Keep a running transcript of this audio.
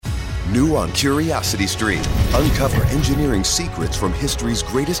New on Curiosity Stream. Uncover engineering secrets from history's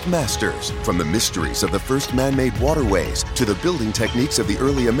greatest masters. From the mysteries of the first man-made waterways to the building techniques of the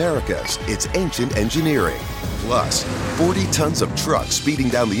early Americas, it's ancient engineering. Plus, 40 tons of trucks speeding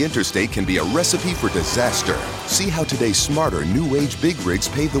down the interstate can be a recipe for disaster. See how today's smarter, new-age big rigs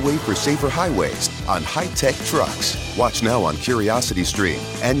pave the way for safer highways on high-tech trucks. Watch now on Curiosity Stream.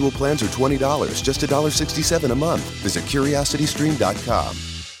 Annual plans are $20, just $1.67 a month. Visit curiositystream.com.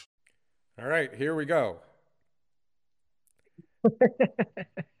 All right, here we go.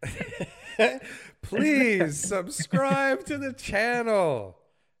 Please subscribe to the channel.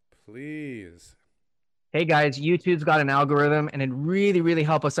 Please. Hey guys, YouTube's got an algorithm and it really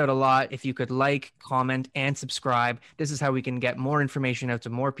help us out a lot if you could like, comment, and subscribe. This is how we can get more information out to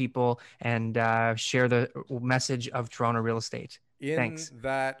more people and share the message of Toronto real estate. Thanks. In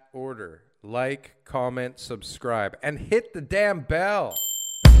that order, like, comment, subscribe, and hit the damn bell.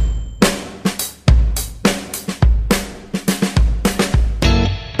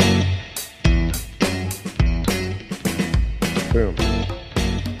 Boom.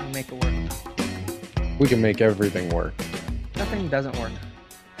 Make it work. We can make everything work. Nothing doesn't work.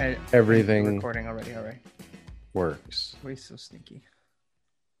 Everything recording already. All right. Works. We're so sneaky.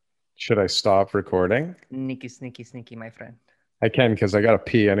 Should I stop recording? Sneaky, my friend. I can because I got to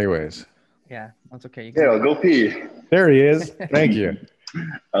pee anyways. Yeah, that's okay. Yeah, I'll go pee. There he is. Thank you.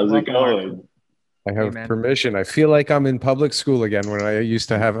 How's it going? I have permission. I feel like I'm in public school again when I used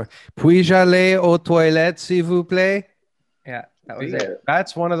to have a puis-je aller aux toilettes, s'il vous plaît? Yeah, that was it.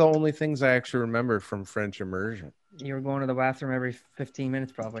 That's one of the only things I actually remember from French immersion. You were going to the bathroom every 15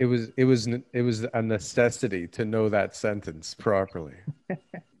 minutes, probably. It was a necessity to know that sentence properly.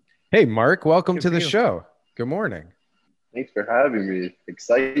 Hey, Mark, welcome to the show. Good morning. Thanks for having me.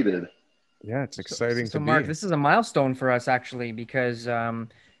 Excited. Yeah, it's exciting to Mark, be. this is a milestone for us actually because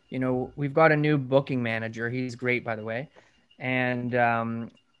we've got a new booking manager. He's great, by the way,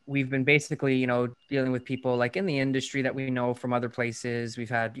 and we've been basically, dealing with people like in the industry that we know from other places. We've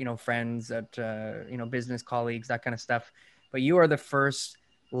had, friends that, business colleagues, that kind of stuff. But you are the first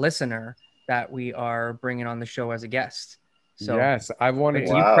listener that we are bringing on the show as a guest. So yes, I've wanted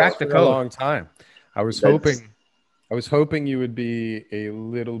to crack the for code. a long time. I was hoping you would be a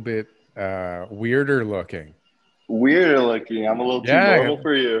little bit weirder looking. Weirder looking. I'm a little too normal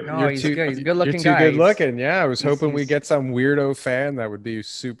for you. No, he's good. He's a good looking You're guy. too good looking. Yeah, I was hoping we get some weirdo fan that would be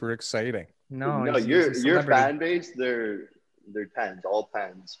super exciting. No, your fan base, they're tens, all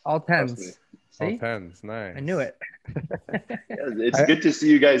tens. All tens. See? All tens, nice. I knew it. It's good to see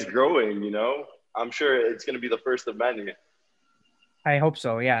you guys growing, I'm sure it's going to be the first of many. I hope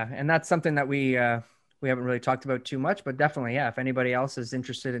so, yeah. And that's something that we haven't really talked about too much, but definitely, yeah. If anybody else is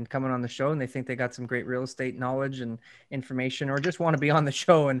interested in coming on the show and they think they got some great real estate knowledge and information, or just want to be on the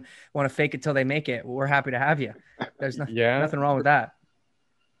show and want to fake it till they make it, we're happy to have you. There's nothing wrong with that.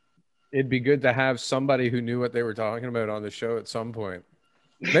 It'd be good to have somebody who knew what they were talking about on the show at some point.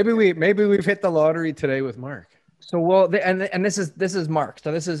 Maybe we've hit the lottery today with Mark. So and this is Mark.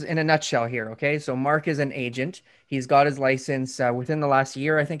 So this is in a nutshell here. Okay. So Mark is an agent. He's got his license within the last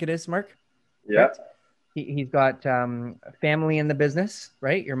year, I think it is, Mark. Yeah. Right? He's got family in the business,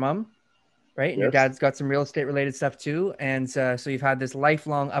 right? Your mom, right? And Your dad's got some real estate related stuff too. And so you've had this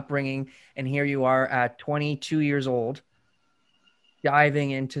lifelong upbringing, and here you are at 22 years old,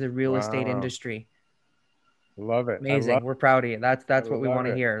 diving into the real estate industry. Love it. Amazing. We're proud of you. That's what we want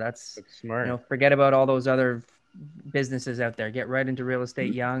to hear. That's smart. Forget about all those other businesses out there. Get right into real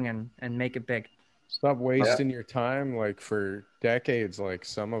estate young and make it big. Stop wasting your time like for decades, like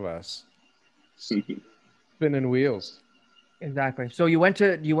some of us. Spinning wheels. Exactly. So you went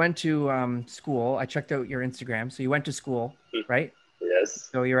to school. I checked out your Instagram. So you went to school, right? Yes.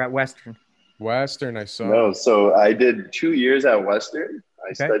 So you're at Western. I saw. No, so I did 2 years at Western.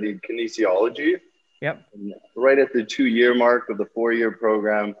 I studied kinesiology. Yep. And right at the 2-year mark of the 4-year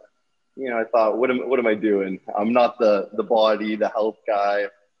program, I thought, what am I doing? I'm not the body, the health guy.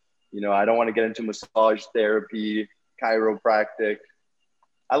 I don't want to get into massage therapy, chiropractic.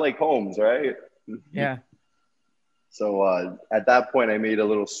 I like homes, right? Yeah. So at that point, I made a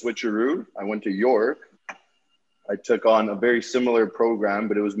little switcheroo. I went to York. I took on a very similar program,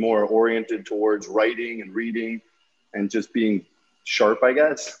 but it was more oriented towards writing and reading and just being sharp, I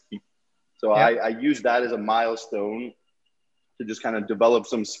guess. So I used that as a milestone to just kind of develop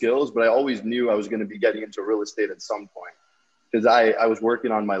some skills, but I always knew I was going to be getting into real estate at some point because I was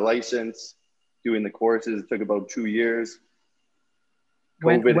working on my license, doing the courses. It took about 2 years.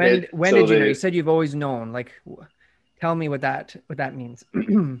 When did you know? You said you've always known. Like, tell me what that means.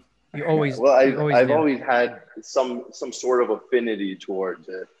 You always. Well, I've always had some sort of affinity towards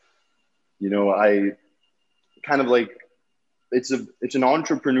it. I kind of like, it's an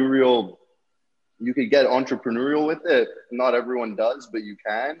entrepreneurial, you could get entrepreneurial with it. Not everyone does, but you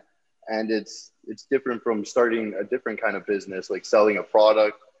can. And it's different from starting a different kind of business, like selling a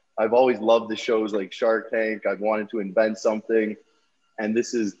product. I've always loved the shows like Shark Tank. I've wanted to invent something. And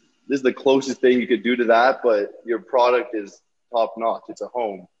this is the closest thing you could do to that, but your product is top notch. It's a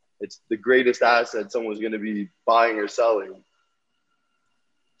home. It's the greatest asset someone's going to be buying or selling.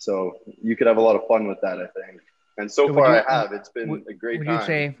 So you could have a lot of fun with that, I think. And so far I have. It's been a great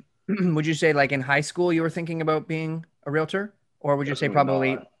time. Would you say like in high school you were thinking about being a realtor, or would you say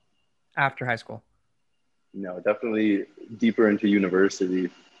probably after high school? No, definitely deeper into university.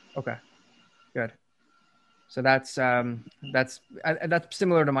 Okay, good. So that's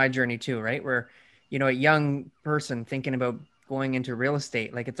similar to my journey too, right? Where, a young person thinking about going into real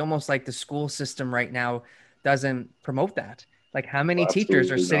estate, like it's almost like the school system right now doesn't promote that. Like how many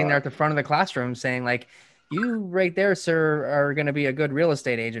teachers are sitting there at the front of the classroom saying like, you right there, sir, are going to be a good real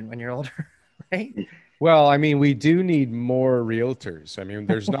estate agent when you're older, right? Well, I mean, we do need more realtors. I mean,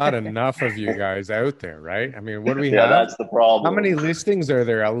 there's not enough of you guys out there, right? I mean, what do we have? Yeah, that's the problem. How many listings are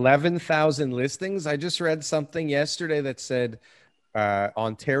there? 11,000 listings. I just read something yesterday that said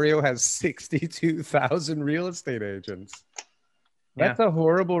Ontario has 62,000 real estate agents. That's a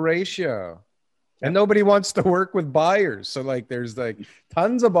horrible ratio. And nobody wants to work with buyers. So like there's like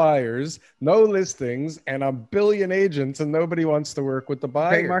tons of buyers, no listings, and a billion agents, and nobody wants to work with the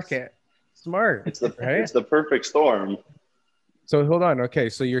buyers. Great market. Smart. It's the perfect storm. So hold on. Okay.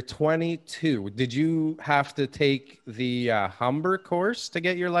 So you're 22. Did you have to take the Humber course to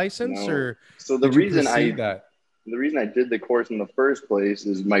get your license? No. Or so the reason I did the course in the first place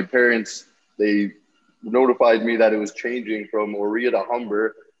is my parents, they notified me that it was changing from OREA to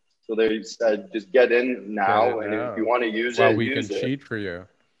Humber. So they said, just get in now. And if you want to use it, we can cheat for you.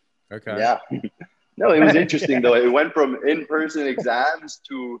 Okay. Yeah. No, it was interesting though. It went from in-person exams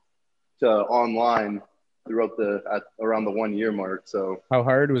to online throughout around the 1 year mark. So how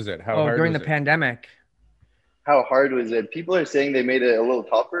hard was it? During the pandemic. How hard was it? People are saying they made it a little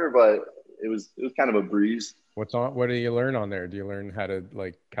tougher, but it was kind of a breeze. What do you learn on there? Do you learn how to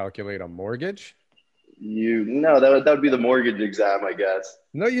like calculate a mortgage? That would be the mortgage exam, I guess.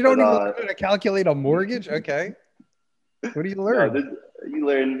 No, you don't even learn how to calculate a mortgage. Okay. What do you learn? No, you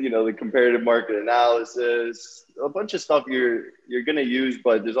learn, the comparative market analysis, a bunch of stuff you're going to use,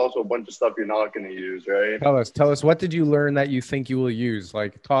 but there's also a bunch of stuff you're not going to use, right? Tell us, what did you learn that you think you will use,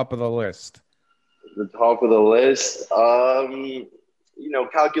 like top of the list? The top of the list,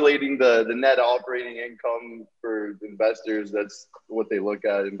 calculating the net operating income for investors. That's what they look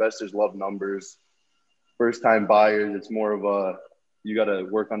at. Investors love numbers. First time buyers, it's more of you got to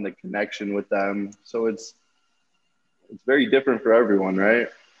work on the connection with them. So it's very different for everyone, right?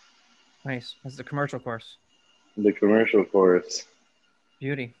 Nice. That's the commercial course. The commercial course.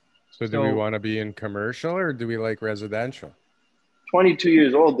 Beauty. So do we want to be in commercial or do we like residential? 22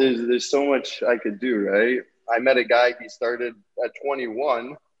 years old, there's so much I could do, right? I met a guy, he started at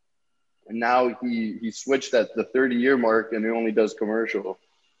 21 and now he switched at the 30-year mark and he only does commercial.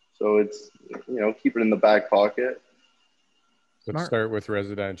 So it's, keep it in the back pocket. Let's start with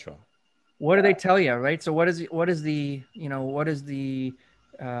residential. What do they tell you, right? So what is the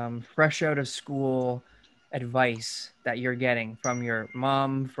fresh out of school advice that you're getting from your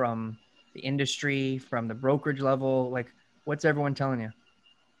mom, from the industry, from the brokerage level? Like, what's everyone telling you?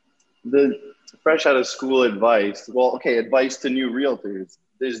 The fresh out of school advice. Well, okay, advice to new realtors.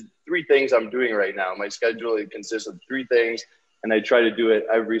 There's 3 things I'm doing right now. My schedule consists of 3 things, and I try to do it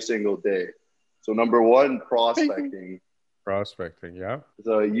every single day. So number 1, prospecting. Prospecting, yeah.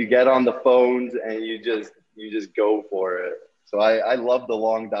 So you get on the phones and you just go for it. So I love the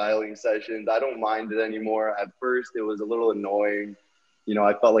long dialing sessions. I don't mind it anymore. At first, it was a little annoying.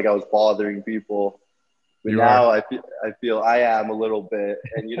 I felt like I was bothering people. But now I feel I am a little bit.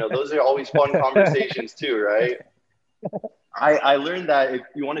 And, those are always fun conversations too, right? I learned that if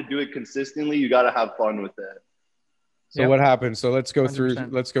you want to do it consistently, you got to have fun with it. So what happened? So let's go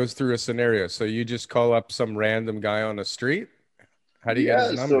through a scenario. So you just call up some random guy on the street. How do you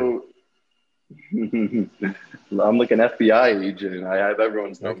get his number? So I'm like an FBI agent. I have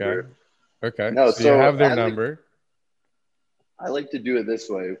everyone's number. Okay. No, so you have their number. I like to do it this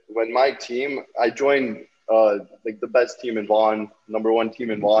way. When my team, I joined like the best team in Vaughan, number 1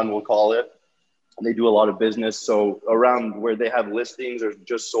 team in Vaughan, we'll call it. And they do a lot of business. So around where they have listings or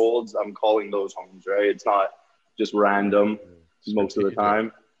just solds, I'm calling those homes, right? It's not just random most of the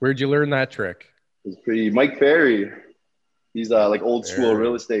time. Where'd you learn that trick? It's Mike Ferry. He's like old school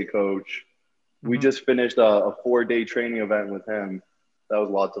real estate coach. We just finished a 4-day training event with him. That was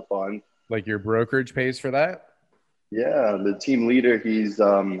lots of fun. Like your brokerage pays for that? Yeah, the team leader, he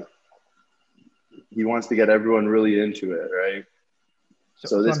wants to get everyone really into it, right?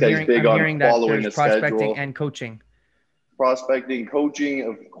 So this guy's big on following the prospecting schedule. and coaching. Prospecting, coaching,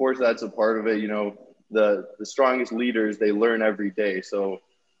 of course, that's a part of it. You know, the strongest leaders, they learn every day. So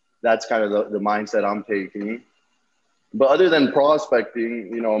that's kind of the mindset I'm taking. But other than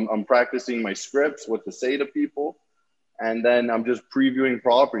prospecting, you know, I'm practicing my scripts, what to say to people. And then I'm just previewing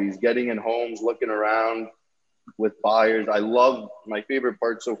properties, getting in homes, looking around with buyers. My favorite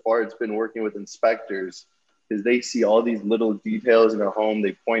part so far, it's been working with inspectors, because they see all these little details in a home.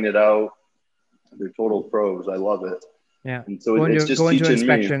 They point it out. They're total pros. I love it. Yeah. And so it's just going teaching to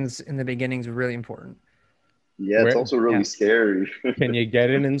inspections in the beginning is really important. Yeah, it's also really scary. Can you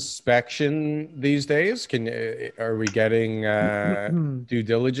get an inspection these days? Are we getting due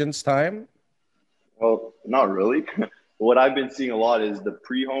diligence time? Well, not really. What I've been seeing a lot is the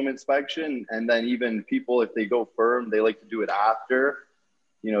pre-home inspection, and then even people, if they go firm, they like to do it after,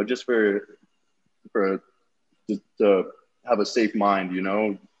 you know, just to have a safe mind. You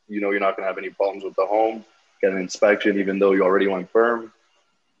know you're not going to have any problems with the home. Get an inspection, even though you already went firm.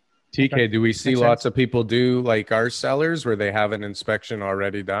 TK, do we see lots of people do like our sellers where they have an inspection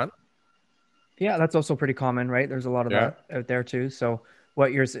already done? Yeah, that's also pretty common, right? There's a lot of that out there too. So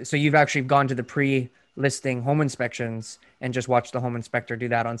you've actually gone to the pre-listing home inspections and just watched the home inspector do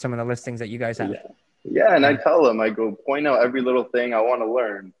that on some of the listings that you guys have. Yeah, and I tell them, I go point out every little thing I want to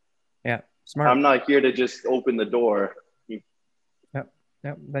learn. Yeah, smart. I'm not here to just open the door.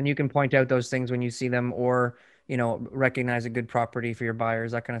 Yep. Then you can point out those things when you see them, or recognize a good property for your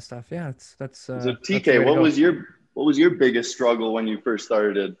buyers, that kind of stuff. Yeah, that's. So TK, what was your biggest struggle when you first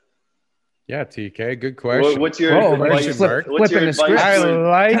started? Yeah, TK, good question. What's your advice? Flipping the script.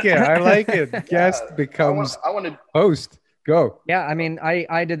 I like it. Guest becomes host. Go. Yeah, I mean,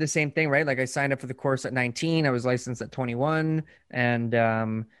 I did the same thing, right? Like I signed up for the course at 19. I was licensed at 21, and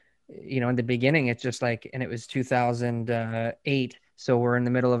in the beginning, it's just like, and it was 2008, so we're in the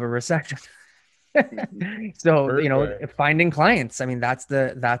middle of a recession. So Perfect. finding clients, I mean, that's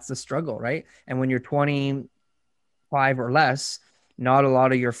the struggle, right? And when you're 25 or less, not a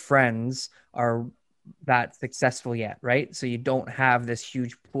lot of your friends are that successful yet, right? So you don't have this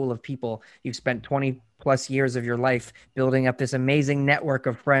huge pool of people. You've spent 20 plus years of your life building up this amazing network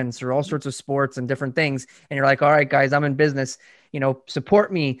of friends through all sorts of sports and different things, and you're like, all right guys, I'm in business,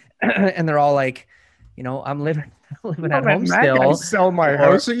 support me. And they're all like, I'm living at home still. Sell my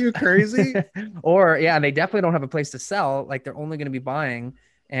house? Are you crazy? Or they definitely don't have a place to sell. Like they're only going to be buying,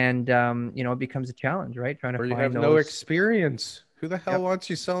 and it becomes a challenge, right? Trying to find you have no experience. Who the hell wants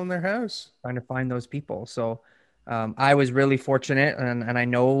you selling their house? Trying to find those people. So I was really fortunate, and I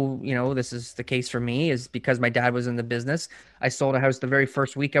know this is the case for me, is because my dad was in the business. I sold a house the very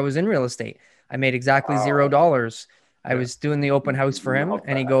first week I was in real estate. I made exactly $0. I was doing the open house for him,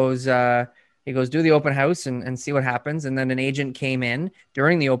 and he goes, do the open house and see what happens. And then an agent came in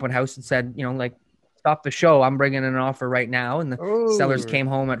during the open house and said, stop the show. I'm bringing in an offer right now. And the sellers came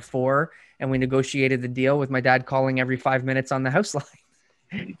home at 4, and we negotiated the deal with my dad calling every 5 minutes on the house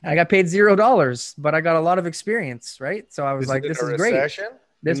line. I got paid $0, but I got a lot of experience, right? So I was like, this is great.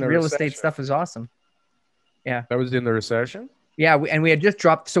 This real estate stuff is awesome. Yeah. That was in the recession? Yeah, and we had just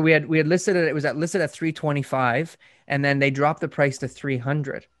dropped. So we had listed it. It was listed at 325, and then they dropped the price to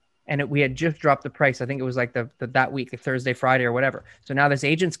 300. And we had just dropped the price. I think it was like that week, the Thursday, Friday, or whatever. So now this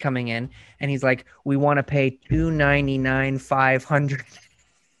agent's coming in, and he's like, "We want to pay $299,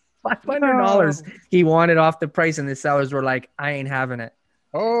 $500. He wanted off the price, and the sellers were like, "I ain't having it."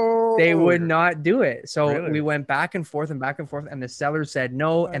 Oh, they would not do it. So really? We went back and forth, and the seller said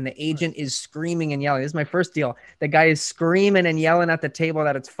no, and the agent is screaming and yelling. This is my first deal. The guy is screaming and yelling at the table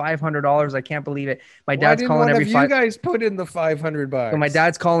that it's $500. I can't believe it. My dad's calling every 5. You guys put in the $500. So my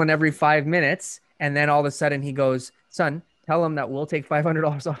dad's calling every 5 minutes, and then all of a sudden he goes, "Son, tell him that we'll take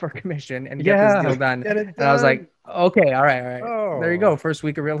 $500 off our commission and get this deal done." And I was like, "Okay, all right. Oh. There you go. First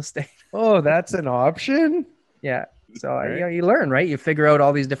week of real estate." Oh, that's an option. Yeah. So you learn, right? You figure out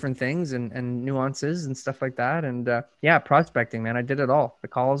all these different things and nuances and stuff like that. And prospecting, man, I did it all: the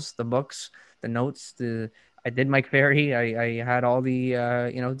calls, the books, the notes. I did Mike Ferry. I had all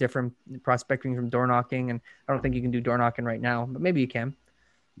the different prospecting from door knocking, and I don't think you can do door knocking right now, but maybe you can.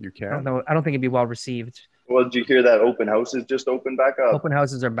 You can. I don't know. I don't think it'd be well received. Well, did you hear that open houses just opened back up? Open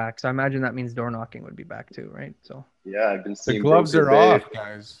houses are back, so I imagine that means door knocking would be back too, right? So yeah, I've been seeing the gloves are off,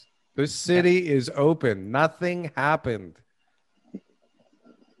 guys. This city is open. Nothing happened.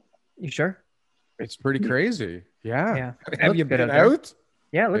 You sure? It's pretty crazy. Yeah. Yeah. Have you been out?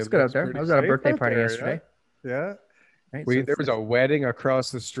 Yeah, it looks good out there. I was at a birthday party yesterday. Yeah. right? There was a wedding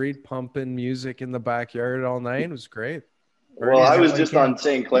across the street, pumping music in the backyard all night. It was great. Well, I was all you just can. on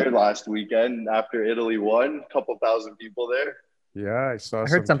St. Clair last weekend after Italy won. A couple thousand people there. Yeah, I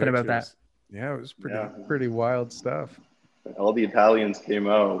heard something about that. Yeah, it was pretty wild stuff. All the Italians came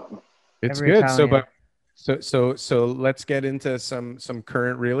out. It's Every good. Italian. So let's get into some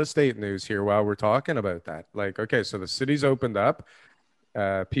current real estate news here while we're talking about that. Like, okay, so the city's opened up.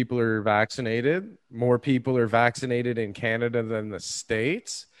 People are vaccinated. More people are vaccinated in Canada than the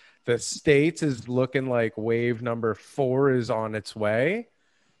States. The States is looking like wave number 4 is on its way,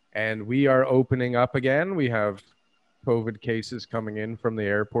 and we are opening up again. We have COVID cases coming in from the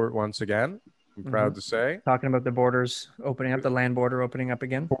airport once again. I'm proud to say. Talking about the borders opening up, the land border opening up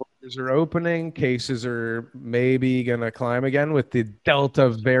again. Borders are opening. Cases are maybe going to climb again with the Delta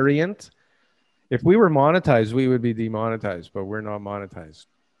variant. If we were monetized, we would be demonetized, but we're not monetized.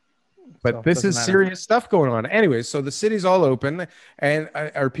 But So, this doesn't is matter. serious stuff going on. Anyway, so the city's all open, and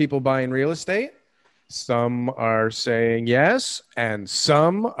are people buying real estate? Some are saying yes, and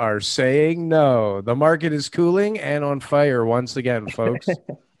some are saying no. The market is cooling and on fire once again, folks.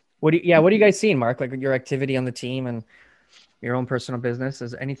 What are you guys seeing, Mark? Like your activity on the team and your own personal business?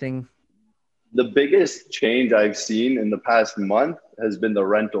 Is anything? The biggest change I've seen in the past month has been the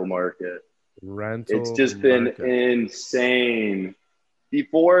rental market. It's just been insane.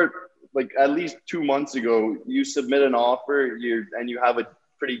 Before, like at least 2 months ago, you submit an offer, and you have a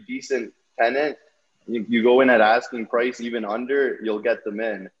pretty decent tenant. You go in at asking price, even under, you'll get them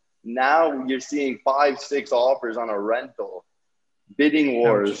in. Now you're seeing 5-6 offers on a rental. Bidding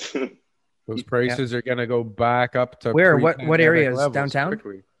wars. Those prices are going to go back up to Where? What pre-pandemic areas? levels Downtown?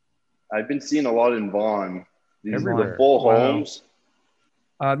 quickly. I've been seeing a lot in Vaughan. Everywhere. The full Wow. homes,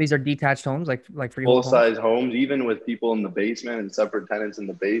 These are detached homes, like freehold full size homes, even with people in the basement and separate tenants in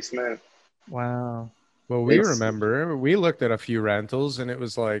the basement. Wow. Well, we remember we looked at a few rentals, and it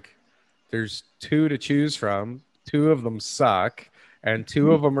was like there's 2 to choose from. 2 of them suck, and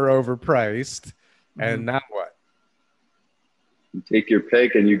 2 of them are overpriced. And now what? You take your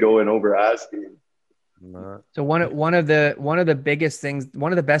pick and you go in over asking. So one of the biggest things,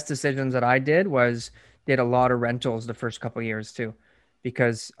 one of the best decisions that I did a lot of rentals the first couple of years too,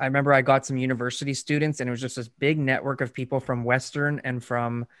 because I remember I got some university students, and it was just this big network of people from Western and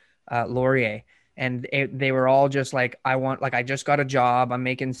from Laurier. And they were all just like, I just got a job, I'm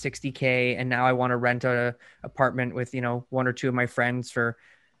making $60K, and now I want to rent a apartment with, 1 or 2 of my friends for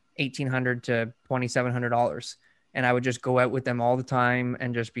 $1,800 to $2,700. And I would just go out with them all the time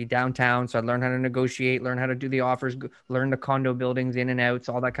and just be downtown. So I'd learn how to negotiate, learn how to do the offers, learn the condo buildings in and outs,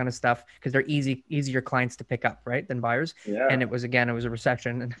 all that kind of stuff, because they're easier clients to pick up, right, than buyers. Yeah. And it was a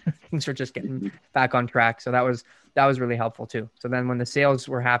recession, and things were just getting back on track. So that was really helpful too. So then when the sales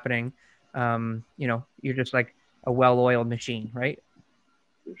were happening, you're just like a well-oiled machine, right?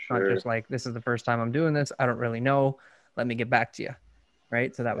 For sure. Not just like, this is the first time I'm doing this, I don't really know, let me get back to you.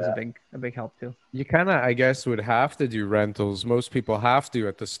 Right. So that was a big help too. You kind of, I guess, would have to do rentals. Most people have to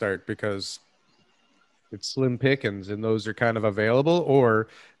at the start because it's slim pickings, and those are kind of available, or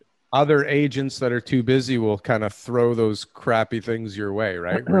other agents that are too busy will kind of throw those crappy things your way,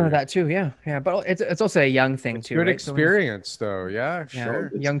 right? That too. Yeah. Yeah. But it's also a young thing too. Good right? experience though. Yeah, sure.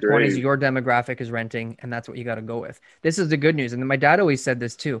 Young great. 20s, your demographic is renting, and that's what you got to go with. This is the good news. And my dad always said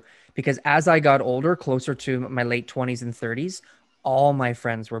this too, because as I got older, closer to my late 20s and 30s, all my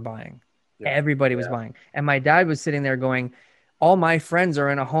friends were buying. Yeah. Everybody was buying. And my dad was sitting there going, all my friends are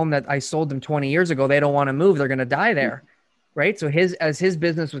in a home that I sold them 20 years ago. They don't want to move. They're going to die there. Right. So as his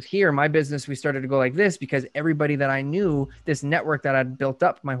business was here, my business, we started to go like this, because everybody that I knew, this network that I'd built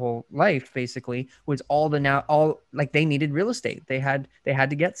up my whole life, basically was all like they needed real estate. They had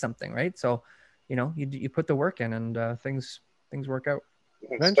to get something. Right. So, you put the work in, and things work out.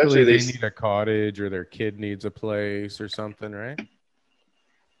 Eventually they need a cottage, or their kid needs a place or something, right?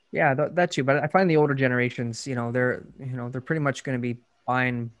 Yeah, that too. But I find the older generations, they're pretty much going to be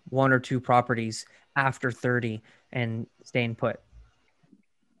buying 1 or 2 properties after 30 and staying put.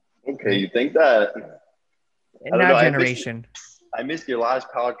 Okay, you think that? In that generation. I missed your last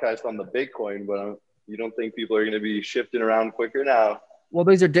podcast on the Bitcoin, but you don't think people are going to be shifting around quicker now? Well,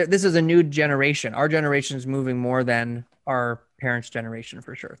 this is a new generation. Our generation is moving more than our parents' generation,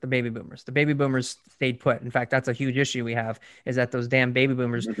 for sure. The baby boomers stayed put. In fact, that's a huge issue we have, is that those damn baby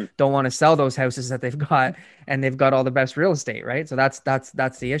boomers don't want to sell those houses that they've got, and they've got all the best real estate, right? So that's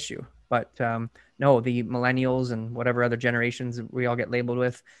the issue. But no, the millennials and whatever other generations we all get labeled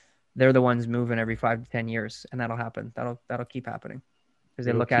with, they're the ones moving every 5 to 10 years, and that'll happen. That'll keep happening, because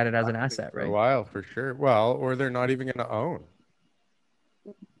they look at it as an asset, right? For a while, for sure. Well, or they're not even going to own.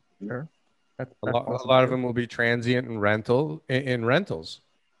 Sure. That's A awesome lot of too. them will be transient and in rentals,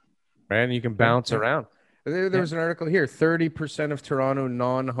 right? And you can bounce around. There was an article here. 30% of Toronto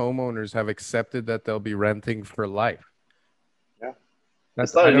non-homeowners have accepted that they'll be renting for life. Yeah. It's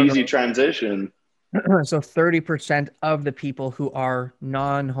That's not I an don't easy know. transition. So 30% of the people who are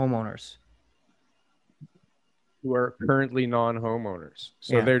non-homeowners. Who are currently non-homeowners.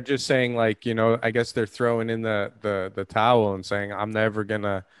 So Yeah. they're just saying, like, I guess they're throwing in the towel and saying, I'm never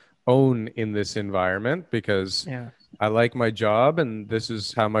gonna own in this environment because Yeah. I like my job and this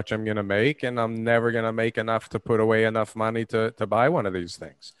is how much I'm gonna make, and I'm never gonna make enough to put away enough money to buy one of these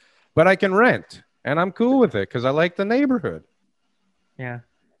things. But I can rent and I'm cool with it because I like the neighborhood. Yeah.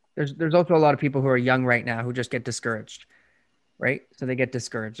 There's also a lot of people who are young right now who just get discouraged, right? So they get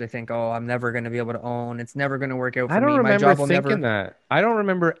discouraged. They think, oh, I'm never going to be able to own. It's never going to work out I for don't me. My remember job will thinking never. that. I don't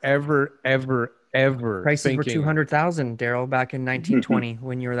remember ever Prices were thinking 200,000, Daryl, back in 1920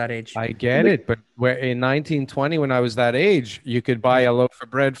 when you were that age. I get it, but in 1920, when I was that age, you could buy a loaf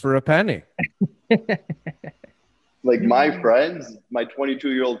of bread for a penny. Like my friends, my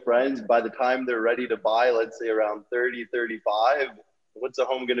 22-year-old friends, by the time they're ready to buy, let's say around 30, 35, what's a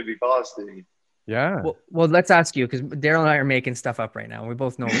home going to be costing? Yeah. Well, let's ask you, because Daryl and I are making stuff up right now. We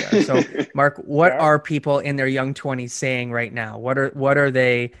both know we are. So, Mark, what are people in their young 20s saying right now? What are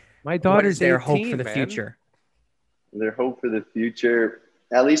they? My What daughter's is their 18, hope for the man. future? Their hope for the future,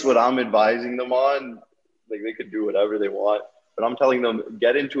 at least what I'm advising them on, like they could do whatever they want, but I'm telling them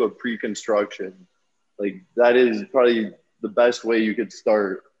get into a pre-construction. Like that is probably the best way you could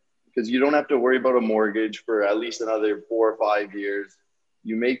start because you don't have to worry about a mortgage for at least another 4 or 5 years.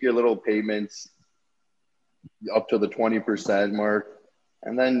 You make your little payments up to the 20% mark.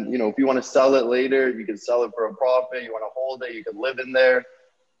 And then, if you want to sell it later, you can sell it for a profit. You want to hold it, you can live in there.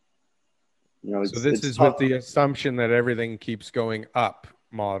 So this is tough. with the assumption that everything keeps going up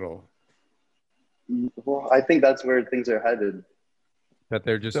model. Well, I think that's where things are headed. That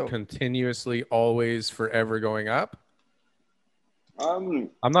they're just continuously, always, forever going up? I'm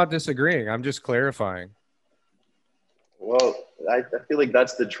not disagreeing. I'm just clarifying. Well, I feel like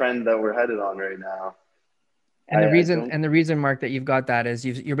that's the trend that we're headed on right now. And the reason, Mark, that you've got that is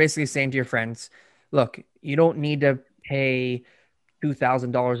you're basically saying to your friends, look, you don't need to pay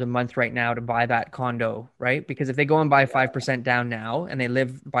 $2,000 a month right now to buy that condo, right? Because if they go and buy 5% down now and they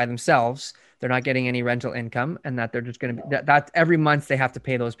live by themselves, they're not getting any rental income, and that they're just going to be that every month they have to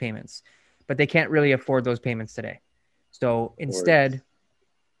pay those payments, but they can't really afford those payments today. So instead,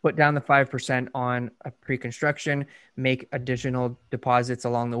 put down the 5% on a pre-construction, make additional deposits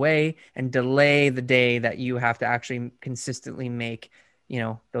along the way, and delay the day that you have to actually consistently make,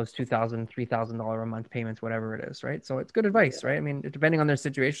 those $2,000, $3,000 a month payments, whatever it is, right? So it's good advice, right? I mean, depending on their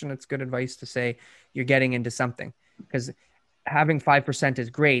situation, it's good advice to say you're getting into something, because having 5% is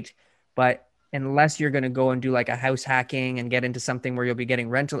great, but unless you're going to go and do like a house hacking and get into something where you'll be getting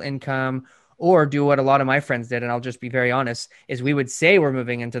rental income, or do what a lot of my friends did, and I'll just be very honest, is we would say we're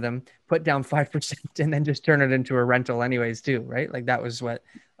moving into them, put down 5%, and then just turn it into a rental anyways too, right? Like that was what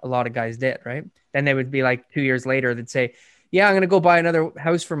a lot of guys did, right? Then they would be like 2 years later, they'd say, yeah, I'm going to go buy another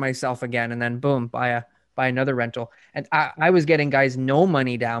house for myself again. And then boom, buy another rental. And I was getting guys no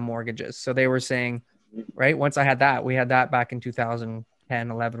money down mortgages. So they were saying, right, once I had that, we had that back in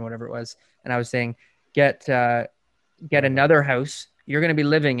 2010, 11, whatever it was. And I was saying, get another house. You're going to be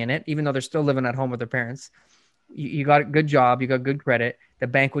living in it, even though they're still living at home with their parents. You got a good job. You got good credit. The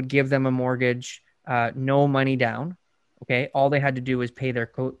bank would give them a mortgage, no money down. Okay. All they had to do was pay their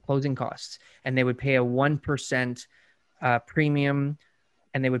closing costs, and they would pay a 1% premium,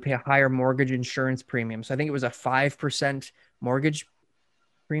 and they would pay a higher mortgage insurance premium. So I think it was a 5% mortgage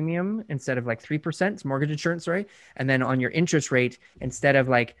premium instead of like 3%. It's mortgage insurance, right? And then on your interest rate, instead of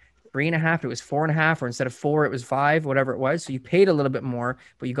like 3.5, it was 4.5, or instead of 4, it was 5, whatever it was. So you paid a little bit more,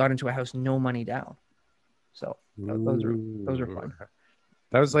 but you got into a house, no money down. So those are fun.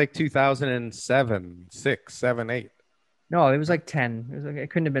 That was like 2007, 6, 7, 8. No, it was like 10. It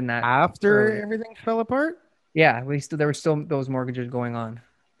couldn't have been that after everything fell apart. Yeah, there were still those mortgages going on,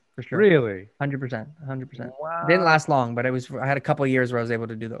 for sure. Really? 100%. Wow. It didn't last long, but I had a couple of years where I was able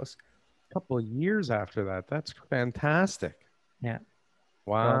to do those. A couple of years after that. That's fantastic. Yeah.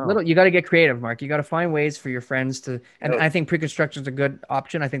 Wow. You got to get creative, Mark. You got to find ways for your friends to, and I think pre-construction is a good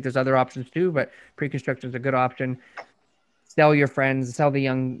option. I think there's other options too, but pre-construction is a good option. Sell your friends, sell the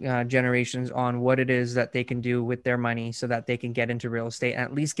young generations on what it is that they can do with their money so that they can get into real estate and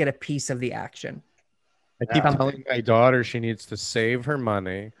at least get a piece of the action. I keep telling my daughter she needs to save her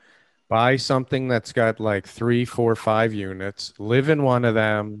money, buy something that's got like 3, 4, 5 units, live in one of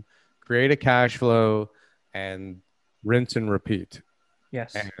them, create a cash flow, and rinse and repeat.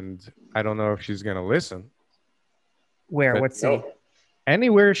 Yes. and I don't know if she's going to listen. Where? But What city?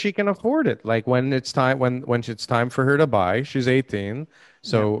 anywhere she can afford it. Like when it's time, when it's time for her to buy, she's 18.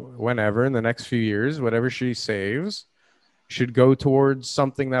 So whenever in the next few years, whatever she saves should go towards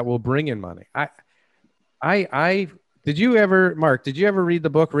something that will bring in money. I did you ever, Mark, did you ever read the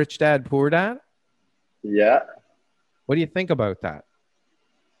book Rich Dad, Poor Dad? Yeah. What do you think about that?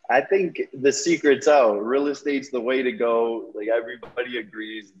 I think the secret's out. Real estate's the way to go. Like everybody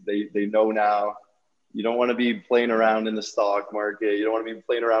agrees. They know now. You don't want to be playing around in the stock market. You don't want to be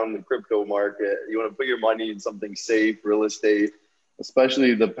playing around in the crypto market. You want to put your money in something safe, real estate.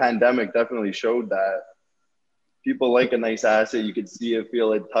 Especially the pandemic definitely showed that. People like a nice asset. You can see it,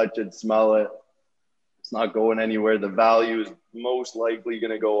 feel it, touch it, smell it. It's not going anywhere. The value is most likely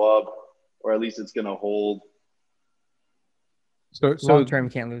going to go up, or at least it's going to hold. So Long term,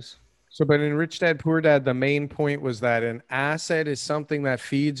 can't lose. So, but in Rich Dad, Poor Dad, the main point was that an asset is something that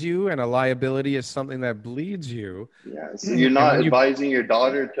feeds you and a liability is something that bleeds you. Yeah. So you're not advising your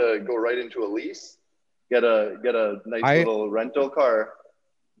daughter to go right into a lease, get a nice little rental car.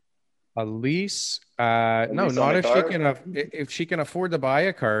 A lease? No, not if she can afford to buy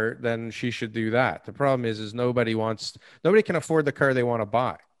a car, then she should do that. The problem is nobody can afford the car they want to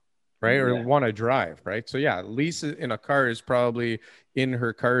buy. Right. Or want to drive. Right. So yeah, lease in a car is probably in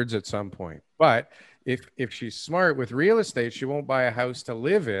her cards at some point. But if she's smart with real estate, she won't buy a house to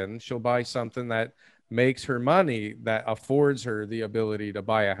live in. She'll buy something that makes her money, that affords her the ability to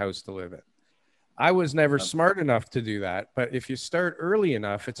buy a house to live in. I was never smart enough to do that. But if you start early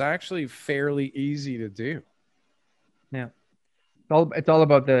enough, it's actually fairly easy to do. Yeah. It's all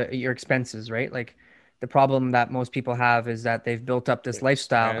about your expenses, right? Like, the problem that most people have is that they've built up this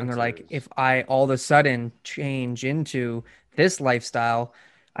lifestyle and they're like, if I all of a sudden change into this lifestyle,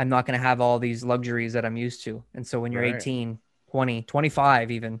 I'm not going to have all these luxuries that I'm used to. And so when you're 18, 20, 25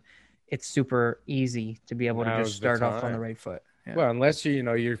 even, it's super easy to be able to just start off on the right foot. Yeah. Well, unless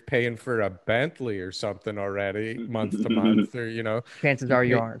you're paying for a Bentley or something already month to month, or chances are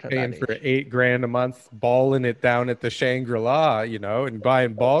you aren't paying for $8,000 a month, balling it down at the Shangri-La, and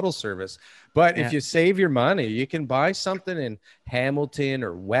buying bottle service. But if you save your money, you can buy something in Hamilton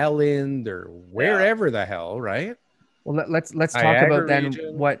or Welland or wherever the hell, right? Well, let's talk about then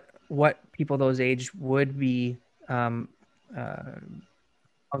what people those age would be hunkered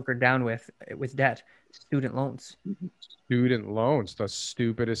down with debt. Student loans. Student loans, the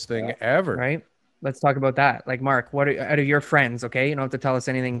stupidest thing ever. Right? Let's talk about that. Like, Mark, out of your friends, okay? You don't have to tell us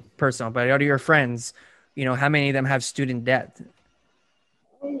anything personal, but out of your friends, how many of them have student debt?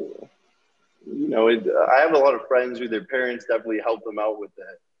 I have a lot of friends who their parents definitely help them out with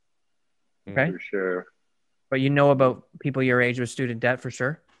that. Okay. For sure. But about people your age with student debt for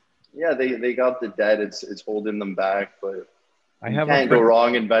sure? Yeah, they got the debt. It's holding them back, but you can't go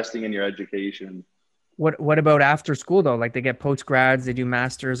wrong investing in your education. What about after school though? Like they get postgrads, they do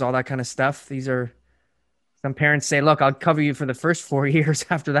masters, all that kind of stuff. These are some parents say, look, I'll cover you for the first 4 years.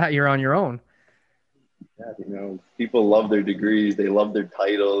 After that, you're on your own. Yeah, people love their degrees. They love their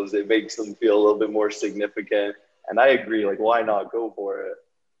titles. It makes them feel a little bit more significant. And I agree. Like, why not go for it?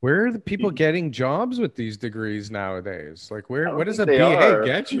 Where are the people getting jobs with these degrees nowadays? Like, what does a BA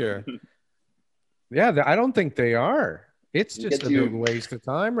get you? Yeah, I don't think they are. It's just a big waste of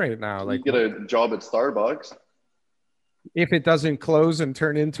time right now. Like, you get a job at Starbucks. If it doesn't close and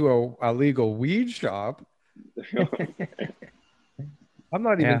turn into a legal weed shop. I'm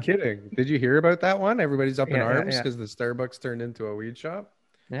not even kidding. Did you hear about that one? Everybody's up in arms because the Starbucks turned into a weed shop.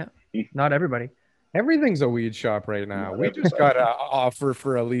 Yeah, not everybody. Everything's a weed shop right now. We just got an offer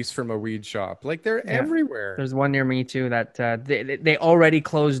for a lease from a weed shop. Like they're everywhere. There's one near me too that they already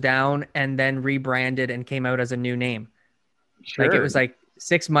closed down and then rebranded and came out as a new name. Sure. Like it was like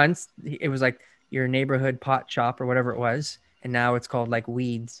 6 months. It was like your neighborhood pot shop or whatever it was, and now it's called like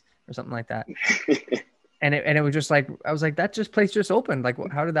Weeds or something like that. And it was just like, I was like, that place just opened. Like,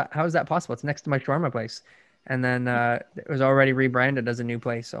 how is that possible? It's next to my shawarma place. And then it was already rebranded as a new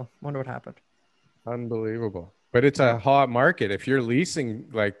place. So wonder what happened. Unbelievable. But it's a hot market. If you're leasing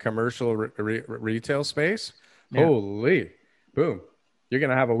like commercial retail space, holy boom, you're going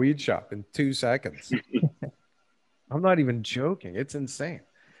to have a weed shop in 2 seconds. I'm not even joking. It's insane.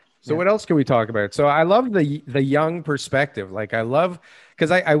 So what else can we talk about? So I love the young perspective. Like I love, because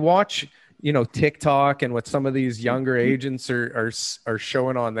I watch, TikTok and what some of these younger agents are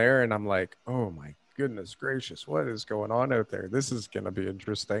showing on there. And I'm like, oh my goodness gracious, what is going on out there? This is going to be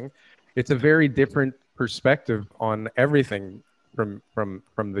interesting. It's a very different perspective on everything from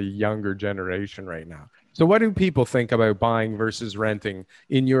the younger generation right now. So what do people think about buying versus renting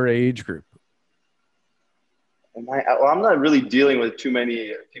in your age group? Well, I'm not really dealing with too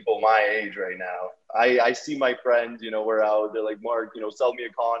many people my age right now. I see my friends, we're out. They're like, Mark, sell me a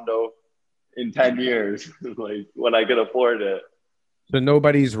condo in 10 years, like when I could afford it. So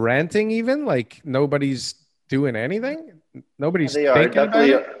nobody's renting even? Like nobody's doing anything? Nobody's They are thinking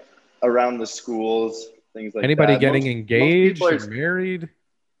definitely about it? around the schools, things like Anybody that. getting engaged most or people married?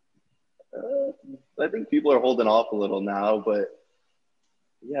 I think people are holding off a little now, but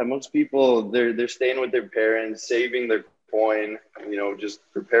yeah, most people they're staying with their parents, saving their coin, just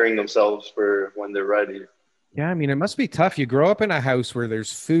preparing themselves for when they're ready. Yeah, I mean, it must be tough. You grow up in a house where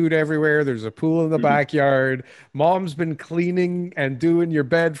there's food everywhere, there's a pool in the backyard, mom's been cleaning and doing your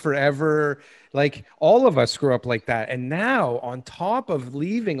bed forever. Like all of us grew up like that. And now, on top of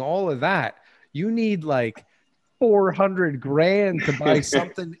leaving all of that, you need like 400 grand to buy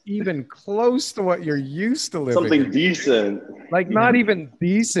something even close to what you're used to living Something in. decent. Like not even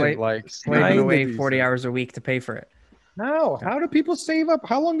decent, slaving away decent. 40 hours a week to pay for it. No, how do people save up?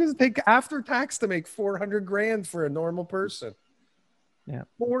 How long does it take after tax to make 400 grand for a normal person? Yeah.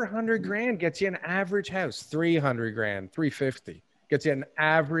 400 grand gets you an average house. 300 grand, 350 gets you an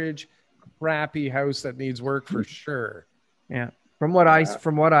average crappy house that needs work for sure. Yeah. From what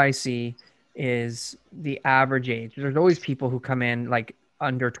I see is the average age. There's always people who come in like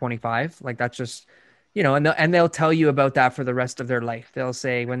under 25. Like that's just, and they'll tell you about that for the rest of their life. They'll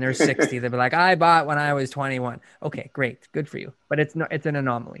say when they're 60, they'll be like, I bought when I was 21. Okay, great. Good for you. But it's an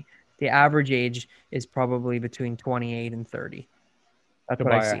anomaly. The average age is probably between 28 and 30. That's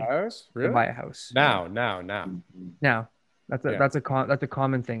what I see. To buy a house? Really? To buy a house. Now. Now. That's a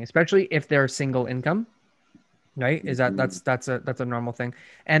common thing, especially if they're single income. Right? That's a normal thing.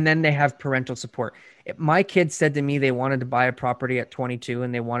 And then they have parental support. If my kids said to me they wanted to buy a property at 22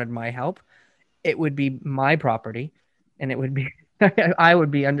 and they wanted my help, it would be my property and it would be it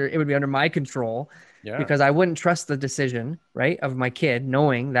would be under my control, because I wouldn't trust the decision, right, of my kid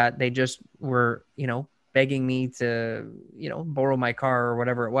knowing that they just were, begging me to, borrow my car or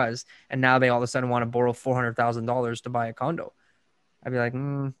whatever it was, and now they all of a sudden want to borrow $400,000 to buy a condo. I'd be like,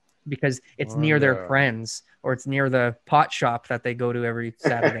 because it's near their friends or it's near the pot shop that they go to every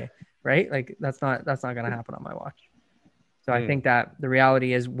Saturday, right? Like that's not going to happen on my watch. So I think that the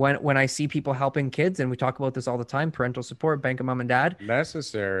reality is when I see people helping kids, and we talk about this all the time, parental support, bank of mom and dad,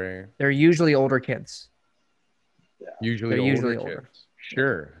 necessary. They're usually older kids. Yeah. Usually older.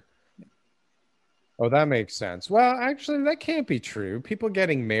 Sure. Oh, that makes sense. Well, actually, that can't be true. People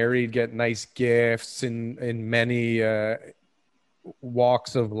getting married get nice gifts in many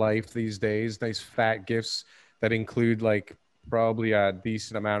walks of life these days. Nice fat gifts that include like probably a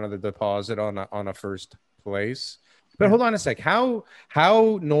decent amount of the deposit on a first place. But hold on a sec. How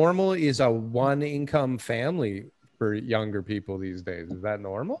normal is a one income family for younger people these days? Is that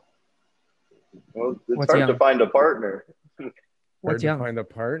normal? Well, it's hard to find a partner. What's young? Find a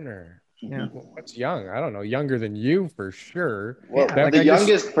partner. Yeah. What's young? I don't know. Younger than you for sure. Well, the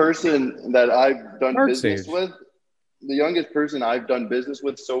youngest person that I've done business with, the youngest person I've done business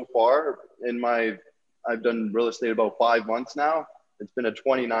with so far I've done real estate about 5 months now. It's been a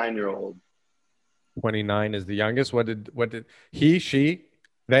 29-year-old. 29 is the youngest. What did he, she,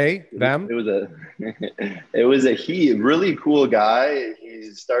 they, them? It was a he, really cool guy.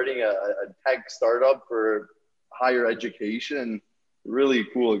 He's starting a tech startup for higher education. Really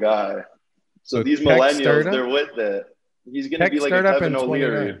cool guy. So these millennials, they're with it. He's going to be like a Kevin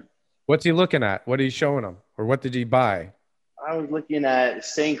O'Leary. What's he looking at? What are you showing him? Or what did he buy? I was looking at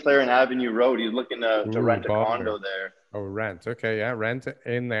St. Clair and Avenue Road. He's looking to rent a condo there. Oh, rent. Okay, yeah, rent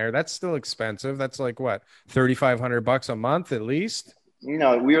in there. That's still expensive. That's like what, $3,500 a month at least? We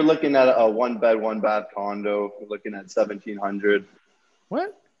were looking at a 1-bed, 1-bath condo. We're looking at $1,700.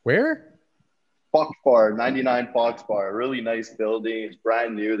 What? Where? Fox Bar, 99 Fox Bar. Really nice building. It's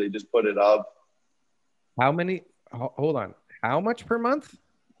brand new. They just put it up. How many? Hold on. How much per month?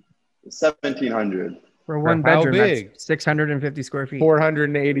 1,700. For one bedroom, that's 650 square feet.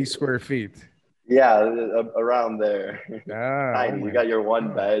 480 square feet. Yeah, around there. You got your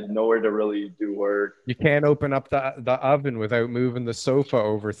one bed, nowhere to really do work. You can't open up the oven without moving the sofa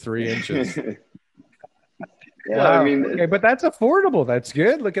over 3 inches. Wow. Okay, but that's affordable. That's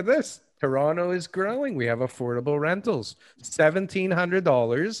good. Look at this. Toronto is growing. We have affordable rentals.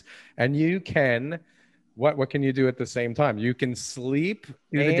 $1,700, and you can. What can you do at the same time? You can sleep,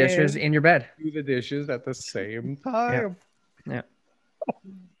 do the dishes in your bed. Do the dishes at the same time. Yeah.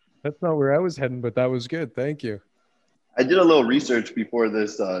 That's not where I was heading, but that was good. Thank you. I did a little research before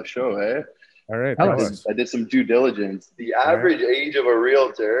this show, eh? All right. I did some due diligence. The average age of a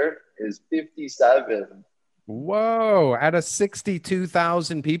realtor is 57. Whoa, out of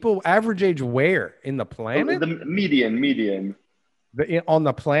 62,000 people, average age where? In the planet? The median. On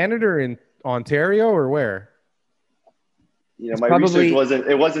the planet or in Ontario or where? You know, my research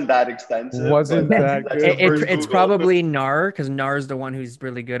wasn't that extensive. It's probably NAR, because NAR is the one who's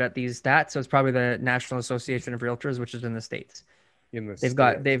really good at these stats. So it's probably the National Association of Realtors, which is in the States. They've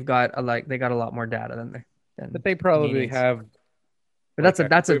got a lot more data than but they probably Canadians have. But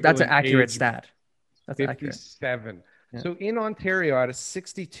that's an accurate stat. That's 57. Accurate. Yeah. So in Ontario, out of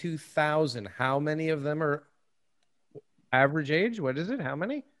 62,000, how many of them are average age? What is it? How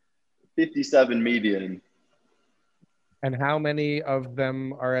many? 57 median. And how many of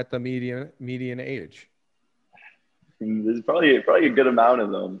them are at the median age? There's probably a good amount of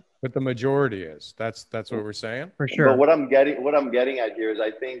them. But the majority is. That's what we're saying. For sure. But what I'm getting at here is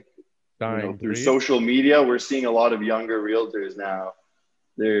I think through social media, we're seeing a lot of younger realtors now.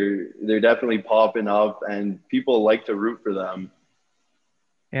 They're definitely popping up, and people like to root for them.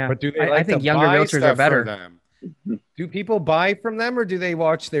 Yeah, but do they? I think younger realtors are better. Do people buy from them, or do they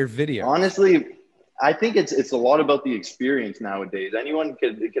watch their videos? Honestly, I think it's a lot about the experience nowadays. Anyone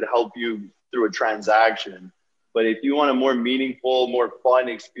could help you through a transaction, but if you want a more meaningful, more fun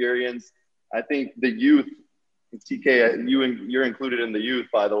experience, I think the youth, TK, you're included in the youth,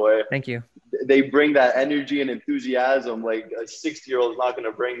 by the way. Thank you. They bring that energy and enthusiasm. Like a 60-year-old is not going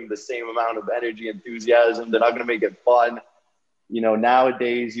to bring the same amount of energy, enthusiasm. They're not going to make it fun. You know,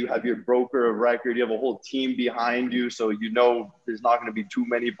 nowadays you have your broker of record, you have a whole team behind you, so you know there's not going to be too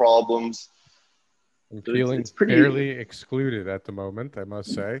many problems. I'm feeling fairly excluded at the moment, I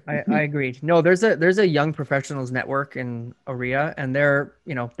must say. I agree. No, there's a young professionals network in OREA, and they're,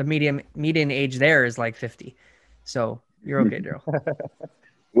 the median age there is like 50. So you're okay, Daryl.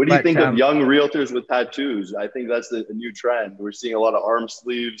 What do you think of young realtors with tattoos? I think that's the new trend. We're seeing a lot of arm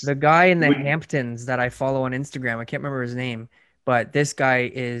sleeves. The guy in the Hamptons that I follow on Instagram, I can't remember his name, but this guy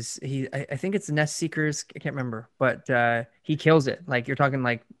I think it's Nest Seekers. I can't remember, but he kills it. Like you're talking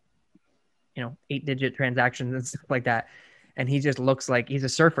like, 8-digit transactions and stuff like that. And he just looks like he's a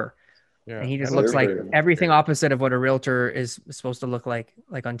surfer. Yeah. And he just looks like everything opposite of what a realtor is supposed to look like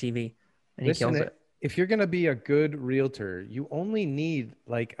on TV. And he kills it. If you're going to be a good realtor, you only need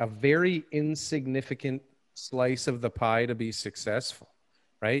like a very insignificant slice of the pie to be successful,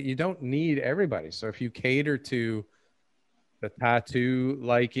 right? You don't need everybody. So if you cater to the tattoo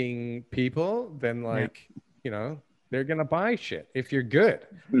liking people, then they're going to buy shit if you're good.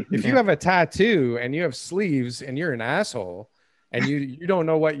 If you have a tattoo and you have sleeves and you're an asshole and you don't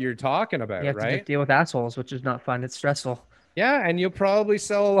know what you're talking about, you have right? To deal with assholes, which is not fun. It's stressful. Yeah, and you'll probably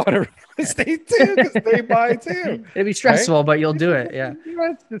sell a lot of real estate too because they buy too. It'd be stressful, right? But you'll do it. Yeah,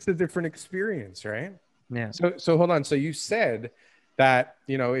 it's just a different experience, right? Yeah. So hold on. So you said that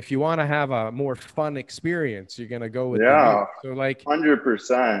if you want to have a more fun experience, you're gonna go with so like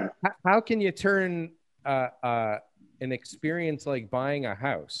 100%. How can you turn an experience like buying a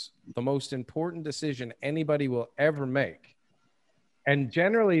house, the most important decision anybody will ever make? And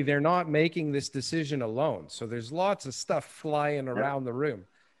generally, they're not making this decision alone. So there's lots of stuff flying around the room.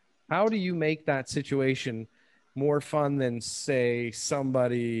 How do you make that situation more fun than, say,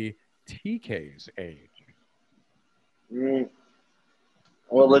 somebody TK's age?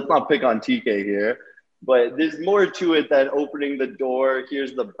 Well, let's not pick on TK here, but there's more to it than opening the door.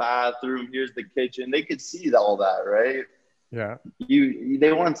 Here's the bathroom. Here's the kitchen. They could see all that, right? Yeah.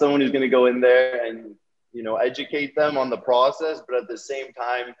 They want someone who's going to go in there and educate them on the process, but at the same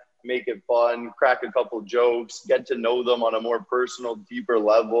time, make it fun, crack a couple jokes, get to know them on a more personal, deeper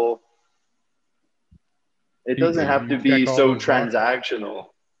level. It doesn't have to be so transactional.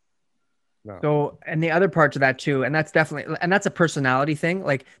 No. So, and the other part to that too, and that's a personality thing.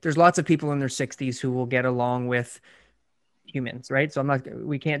 Like there's lots of people in their 60s who will get along with humans, right? So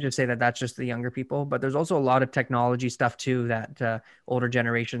we can't just say that that's just the younger people, but there's also a lot of technology stuff too that older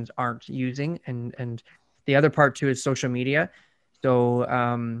generations aren't using. And the other part too is social media.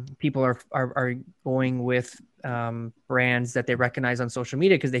 So people are going with brands that they recognize on social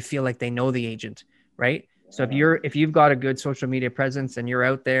media because they feel like they know the agent, right? So if you've got a good social media presence and you're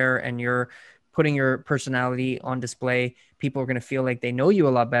out there and you're putting your personality on display, people are going to feel like they know you a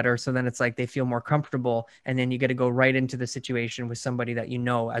lot better. So then it's like they feel more comfortable, and then you get to go right into the situation with somebody that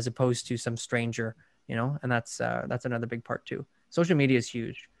as opposed to some stranger, and that's another big part too. Social media is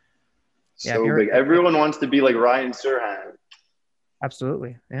huge. So big. Everyone wants to be like Ryan Serhant.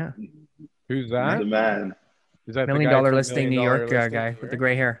 Absolutely. Yeah. Who's that? The man. Is that $1 Million Listing New York guy with the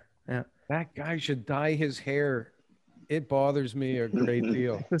gray hair? Yeah. That guy should dye his hair. It bothers me a great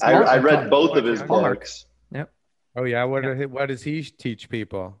deal. I read both of his books. Yep. Oh yeah, what does he teach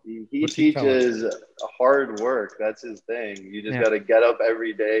people? He What's he telling? teaches hard work. That's his thing. You just got to get up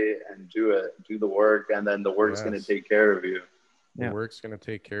every day and do the work, and then the work's going to take care of you. The work's going to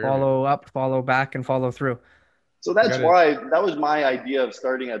take care of Follow up, follow back, and follow through. So that's why that was my idea of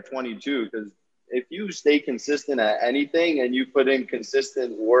starting at 22, because if you stay consistent at anything and you put in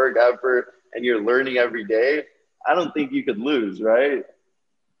consistent work, effort, and you're learning every day, I don't think you could lose, right?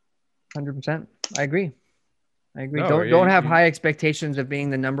 100%. I agree. No, Don't have high expectations of being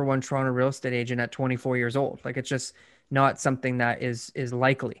the number one Toronto real estate agent at 24 years old. Like, it's just not something that is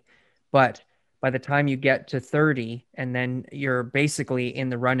likely. But by the time you get to 30, and then you're basically in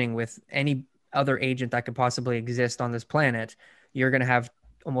the running with any other agent that could possibly exist on this planet, you're going to have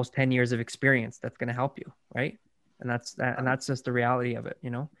almost 10 years of experience that's going to help you, right? And that's just the reality of it.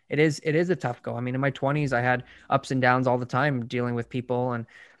 You know, it is a tough go. I mean, in my 20s, I had ups and downs all the time dealing with people and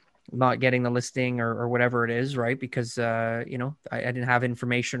not getting the listing or whatever it is, right? Because, you know, I didn't have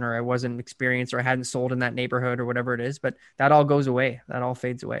information, or I wasn't experienced, or I hadn't sold in that neighborhood, or whatever it is, but that all goes away. That all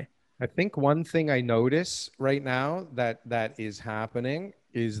fades away. I think one thing I notice right now that is happening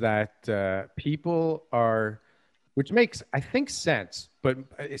is that people are, which makes, I think, sense, but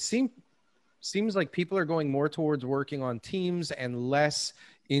it seems like people are going more towards working on teams and less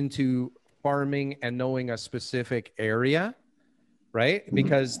into farming and knowing a specific area, right?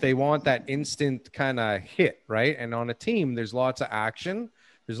 Because they want that instant kind of hit, right? And on a team, there's lots of action,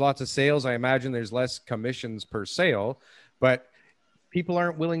 there's lots of sales. I imagine there's less commissions per sale, but people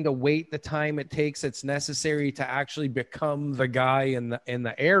aren't willing to wait the time it takes it's necessary to actually become the guy in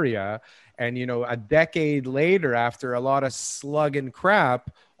the area. And, you know, a decade later, after a lot of slug and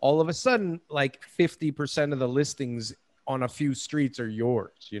crap, all of a sudden, like 50% of the listings on a few streets are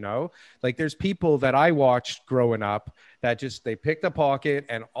yours, you know? Like, there's people that I watched growing up that just, they picked a pocket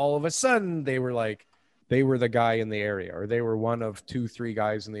and all of a sudden they were the guy in the area, or they were one of 2-3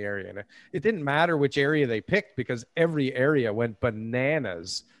 guys in the area. And it didn't matter which area they picked, because every area went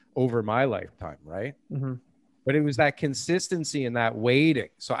bananas over my lifetime, right? Mm-hmm. But it was that consistency and that waiting.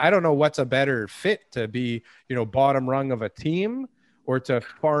 So I don't know what's a better fit, to be, you know, bottom rung of a team, or to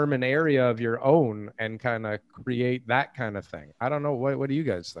farm an area of your own and kind of create that kind of thing. I don't know. What do you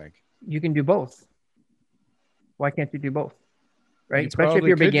guys think? You can do both. Why can't you do both? Right? Especially if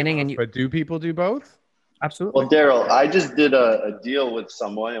you're beginning but do people do both? Absolutely. Well, Daryl, I just did a deal with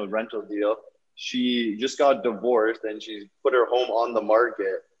someone, a rental deal. She just got divorced and she put her home on the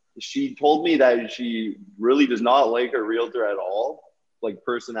market. She told me that she really does not like her realtor at all, like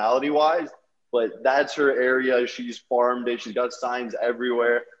personality wise, but that's her area. She's farmed it. She's got signs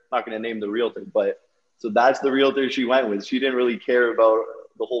everywhere. I'm not going to name the realtor, but so that's the realtor she went with. She didn't really care about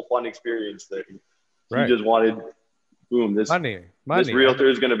the whole fun experience thing. She just wanted, boom, this realtor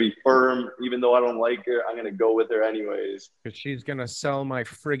is going to be firm. Even though I don't like her, I'm going to go with her anyways. Because she's going to sell my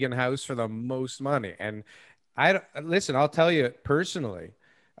friggin' house for the most money. And listen, I'll tell you personally,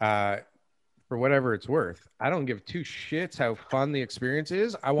 for whatever it's worth, I don't give two shits how fun the experience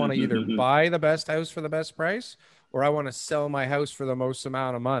is. I want to either buy the best house for the best price, or I want to sell my house for the most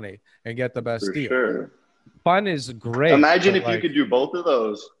amount of money and get the best deal. Sure. Fun is great. Imagine if you could do both of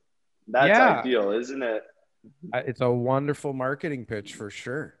those. That's ideal, isn't it? It's a wonderful marketing pitch for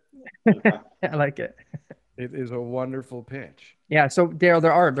sure. I like it. It is a wonderful pitch. Yeah. So Daryl,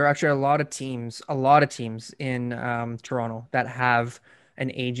 there are actually a lot of teams in Toronto that have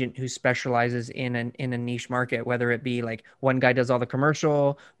an agent who specializes in a niche market, whether it be like one guy does all the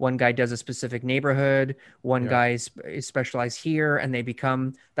commercial, one guy does a specific neighborhood, one guy is specialized here, and they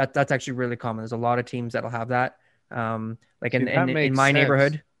become that's actually really common. There's a lot of teams that'll have that. Like in my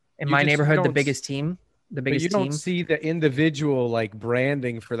neighborhood, the biggest team. You don't see the individual like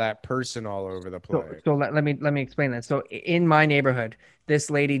branding for that person all over the place. So let me explain that. So in my neighborhood, this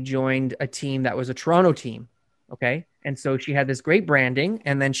lady joined a team that was a Toronto team. Okay. And so she had this great branding,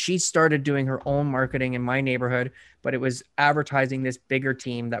 and then she started doing her own marketing in my neighborhood, but it was advertising this bigger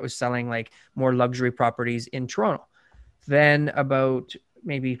team that was selling like more luxury properties in Toronto. Then about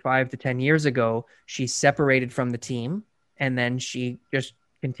maybe 5 to 10 years ago, she separated from the team, and then she just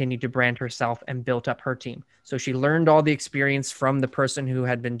continued to brand herself and built up her team. So she learned all the experience from the person who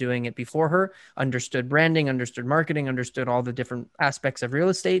had been doing it before her, understood branding, understood marketing, understood all the different aspects of real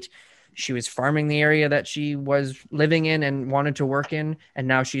estate. She was farming the area that she was living in and wanted to work in, and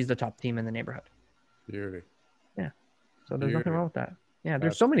now she's the top team in the neighborhood. Beauty. Yeah. So there's nothing wrong with that. Yeah,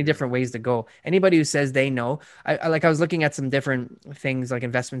 there's so many different ways to go. Anybody who says they know, I was looking at some different things like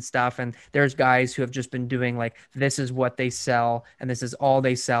investment stuff, and there's guys who have just been doing like, this is what they sell and this is all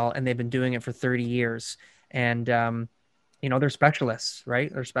they sell, and they've been doing it for 30 years. And they're specialists,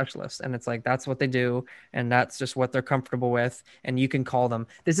 right? They're specialists. And it's like, that's what they do. And that's just what they're comfortable with. And you can call them.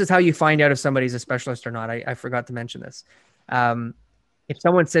 This is how you find out if somebody's a specialist or not. I forgot to mention this. If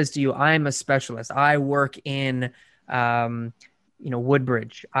someone says to you, I'm a specialist, I work in,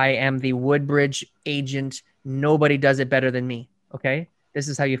 Woodbridge. I am the Woodbridge agent. Nobody does it better than me. Okay. This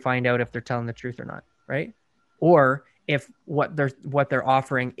is how you find out if they're telling the truth or not. Right. Or if what they're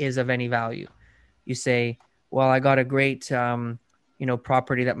offering is of any value. You say, well, I got a great,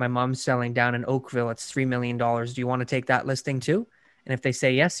 property that my mom's selling down in Oakville. It's $3 million. Do you want to take that listing too? And if they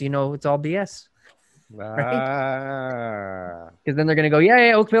say yes, it's all BS. Right? Because then they're going to go,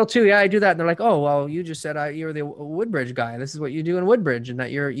 yeah, Oakville too. Yeah, I do that. And they're like, oh, well, you just said you're the Woodbridge guy. This is what you do in Woodbridge, and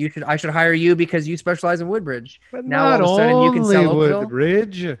that I should hire you because you specialize in Woodbridge. But now all of a sudden you can sell Oakville.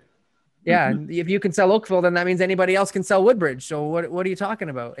 Woodbridge. Yeah, if you can sell Oakville, then that means anybody else can sell Woodbridge. So what are you talking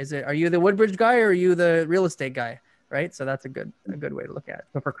about? Are you the Woodbridge guy or are you the real estate guy? Right. So that's a good way to look at it.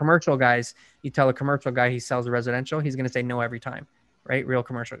 But for commercial guys, you tell a commercial guy he sells residential, he's going to say no every time. Right. Real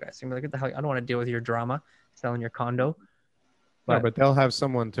commercial guys. You're like, what the hell? I don't want to deal with your drama selling your condo. But they'll have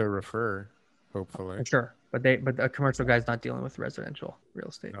someone to refer, hopefully. Sure. But a commercial guy's not dealing with residential real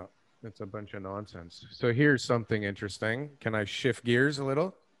estate. No, it's a bunch of nonsense. So here's something interesting. Can I shift gears a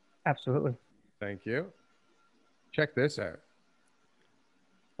little? Absolutely. Thank you. Check this out.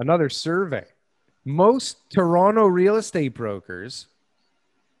 Another survey. Most Toronto real estate brokers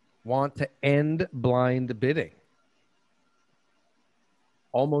want to end blind bidding.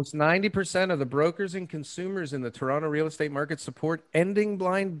 Almost 90% of the brokers and consumers in the Toronto real estate market support ending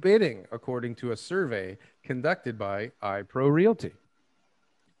blind bidding, according to a survey conducted by iPro Realty.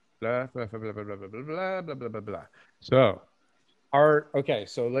 Blah, blah, blah, blah, blah, blah, blah, blah, blah, blah, blah. So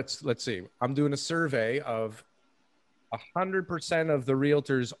let's see. I'm doing a survey of 100% of the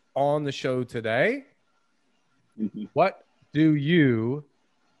realtors on the show today. Mm-hmm. What do you,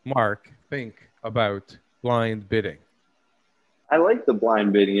 Mark, think about blind bidding? I like the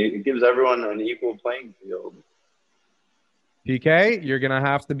blind bidding. It gives everyone an equal playing field. PK, you're going to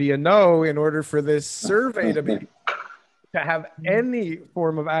have to be a no in order for this survey to have any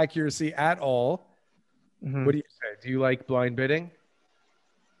form of accuracy at all. Mm-hmm. What do you say? Do you like blind bidding?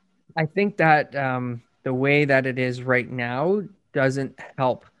 I think that the way that it is right now doesn't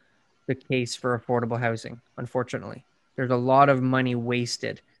help the case for affordable housing, unfortunately. There's a lot of money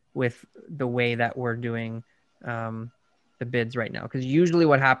wasted with the way that we're doing the bids right now. Because usually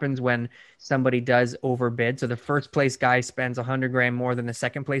what happens when somebody does overbid, so the first place guy spends $100,000 more than the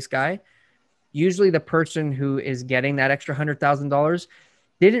second place guy, usually the person who is getting that extra $100,000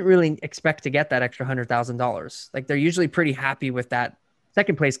 didn't really expect to get that extra $100,000. Like they're usually pretty happy with that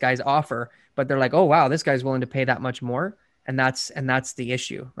second place guy's offer, but they're like, oh, wow, this guy's willing to pay that much more. And that's the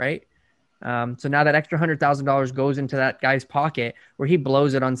issue, right? So now that extra $100,000 goes into that guy's pocket where he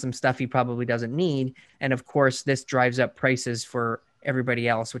blows it on some stuff he probably doesn't need. And of course, this drives up prices for everybody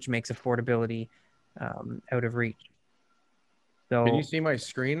else, which makes affordability out of reach. So can you see my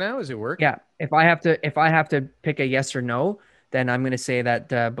screen now? Is it working? Yeah. If I have to pick a yes or no, then I'm going to say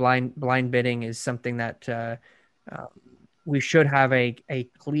that blind bidding is something that we should have a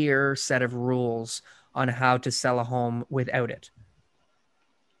clear set of rules on how to sell a home without it.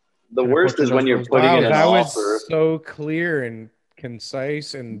 The worst is when you're putting in an offer. Was so clear and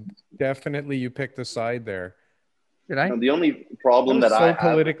concise, and definitely you picked a side there. Did I? The only problem that I have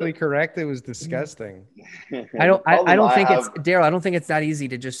politically correct, it was disgusting. I don't think it's Daryl. I don't think it's that easy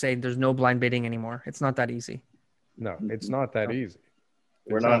to just say there's no blind bidding anymore. It's not that easy. No, it's not that easy.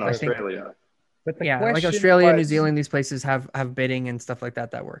 We're not in Australia. But like Australia, New Zealand, these places have bidding and stuff like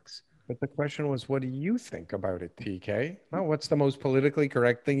that. That works. But the question was, what do you think about it, TK? No, what's the most politically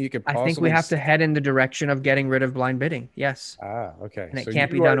correct thing you could possibly... I think we have to head in the direction of getting rid of blind bidding. Yes. Okay. And it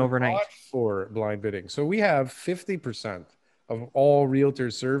can't be done overnight. For blind bidding. So we have 50% of all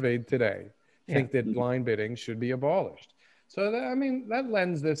realtors surveyed today think that blind bidding should be abolished. So that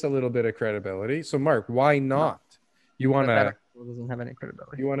lends this a little bit of credibility. So Mark, why not? You want to... doesn't have any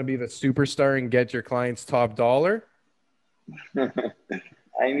credibility. You want to be the superstar and get your clients top dollar?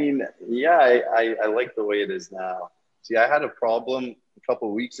 I mean, yeah, I like the way it is now. See, I had a problem a couple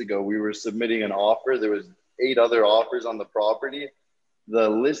of weeks ago. We were submitting an offer. There was 8 other offers on the property. The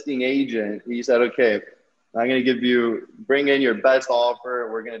listing agent, he said, okay, I'm going to bring in your best offer.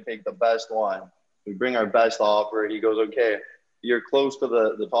 We're going to take the best one. We bring our best offer. He goes, okay, you're close to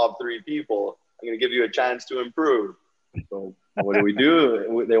the top 3 people. I'm going to give you a chance to improve. So what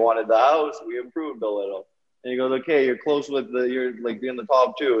do? They wanted the house. We improved a little. And he goes, okay, you're close with you're like in the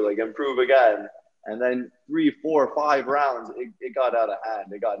top 2, like improve again. And then 3, 4, 5 rounds, it got out of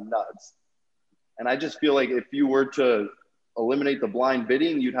hand. It got nuts. And I just feel like if you were to eliminate the blind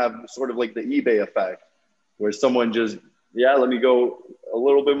bidding, you'd have sort of like the eBay effect, where someone just, let me go a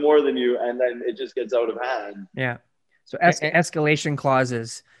little bit more than you, and then it just gets out of hand. Yeah. So escalation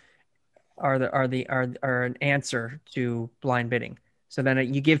clauses are an answer to blind bidding. So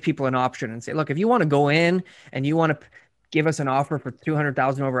then you give people an option and say, look, if you want to go in and you want to give us an offer for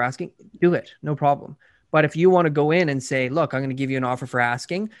 200,000 over asking, do it, no problem. But if you want to go in and say, look, I'm going to give you an offer for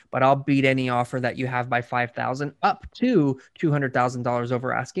asking, but I'll beat any offer that you have by 5,000 up to $200,000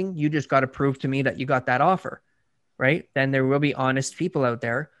 over asking. You just got to prove to me that you got that offer, right? Then there will be honest people out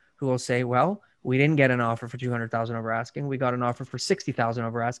there who will say, well, we didn't get an offer for 200,000 over asking. We got an offer for 60,000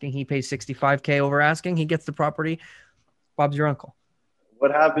 over asking. He pays 65K over asking. He gets the property. Bob's your uncle.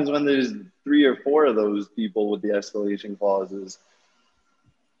 What happens when there's 3 or 4 of those people with the escalation clauses?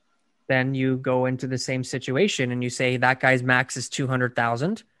 Then you go into the same situation and you say that guy's max is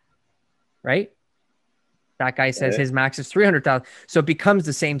 200,000, right? That guy says his max is 300,000. So it becomes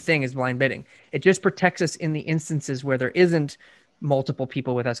the same thing as blind bidding. It just protects us in the instances where there isn't multiple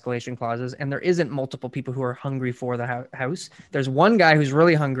people with escalation clauses and there isn't multiple people who are hungry for the house. There's one guy who's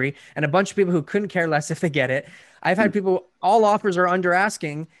really hungry and a bunch of people who couldn't care less if they get it. I've had people, all offers are under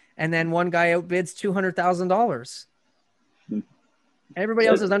asking, and then one guy outbids $200,000. Everybody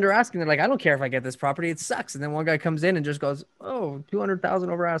else is under asking. They're like, I don't care if I get this property. It sucks. And then one guy comes in and just goes, oh, 200,000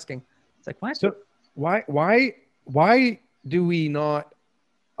 over asking. It's like, what? So why do we not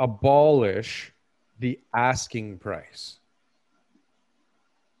abolish the asking price?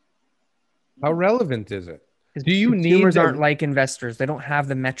 How relevant is it? Do you need consumers aren't like investors? They don't have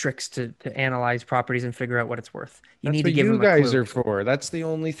the metrics to analyze properties and figure out what it's worth. You need to give them a clue. You guys are for. That's the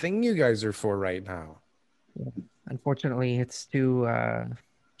only thing you guys are for right now. Unfortunately, it's too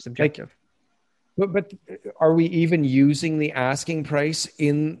subjective. But are we even using the asking price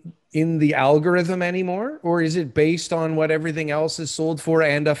in the algorithm anymore, or is it based on what everything else is sold for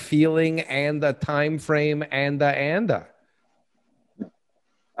and a feeling and a time frame and a?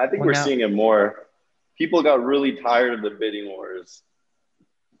 I think we're seeing it more. People got really tired of the bidding wars.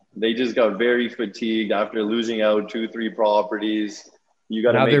 They just got very fatigued after losing out 2-3 properties. You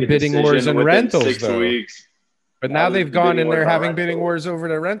got to make a bidding decision wars and within rentals 6 though. weeks. But now they've gone and they're having bidding rentals. wars over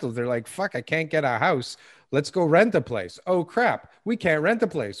the rentals. They're like, fuck, I can't get a house. Let's go rent a place. Oh, crap. We can't rent a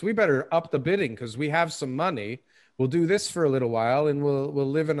place. We better up the bidding because we have some money. We'll do this for a little while and we'll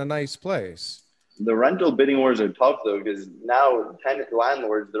live in a nice place. The rental bidding wars are tough, though, because now tenant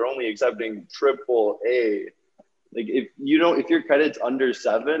landlords, they're only accepting AAA. Like, if your credit's under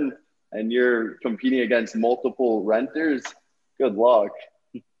 7 and you're competing against multiple renters, good luck.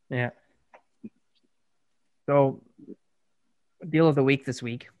 Yeah. So, deal of the week this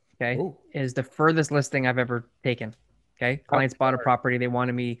week, okay, is the furthest listing I've ever taken. Okay, clients bought a property. They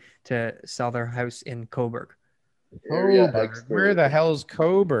wanted me to sell their house in Coburg. Where the hell's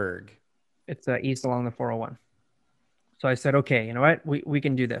Coburg? It's east along the 401. So I said, okay, you know what? We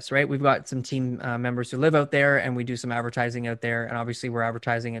can do this, right? We've got some team members who live out there and we do some advertising out there. And obviously we're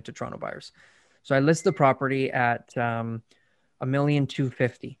advertising it to Toronto buyers. So I list the property at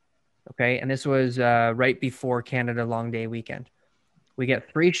 $1,250,000. Okay. And this was right before Canada Long Day weekend. We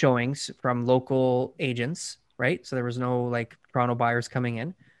get 3 showings from local agents, right? So there was no like Toronto buyers coming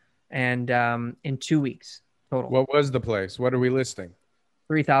in. And in 2 weeks total. What was the place? What are we listing?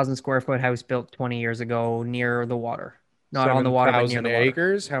 3,000 square foot house built 20 years ago near the water. Not on the water, but near the water.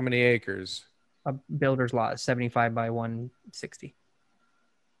 Acres? How many acres? A builder's lot, 75 by 160.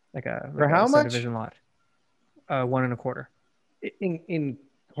 For how much? Subdivision lot. 1.25. In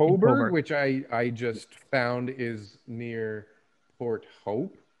Coburg, which I just found is near Port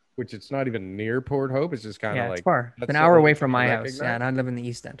Hope, which it's not even near Port Hope. It's just kind of like it's far. It's an hour away from my house. Yeah, and I live in the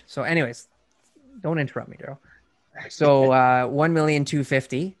East End. So, anyways, don't interrupt me, Daryl. So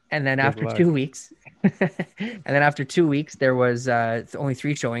 $1,250,000, and then after 2 weeks, there was only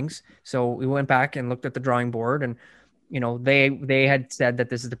 3 showings. So we went back and looked at the drawing board, and they had said that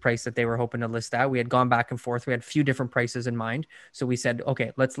this is the price that they were hoping to list at. We had gone back and forth. We had a few different prices in mind. So we said,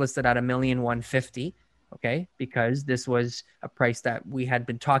 okay, let's list it at $1,150,000. Okay, because this was a price that we had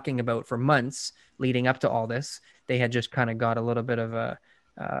been talking about for months leading up to all this. They had just kind of got a little bit of a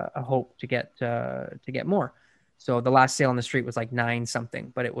hope to get more. So the last sale on the street was like 9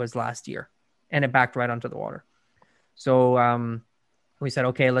 something, but it was last year and it backed right onto the water. So we said,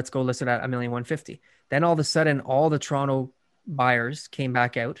 okay, let's go list it at $1,150,000. Then all of a sudden, all the Toronto buyers came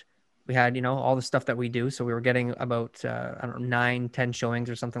back out. We had, all the stuff that we do. So we were getting about, 9-10 showings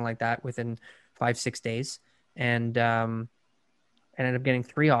or something like that within 5-6 days. And ended up getting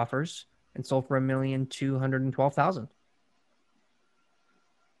 3 offers and sold for $1,212,000.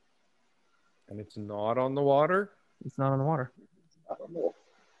 And it's not on the water? It's not on the water. I don't know.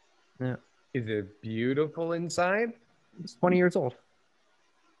 Yeah. Is it beautiful inside? It's 20 years old.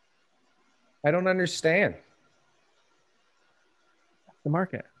 I don't understand. The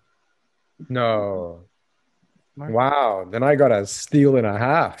market. No. Market. Wow. Then I got a steal and a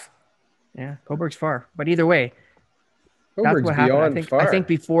half. Yeah. Coburg's far. But either way, Coburg's that's what happened. beyond far. I think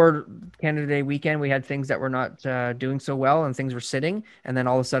before Canada Day weekend, we had things that were not doing so well and things were sitting. And then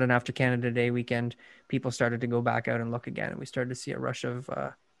all of a sudden after Canada Day weekend, people started to go back out and look again. And we started to see a rush of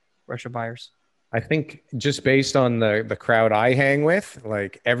buyers. I think just based on the crowd I hang with,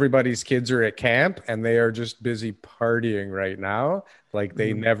 like everybody's kids are at camp and they are just busy partying right now. Like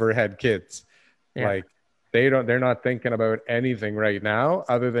they never had kids. Yeah. Like they're not thinking about anything right now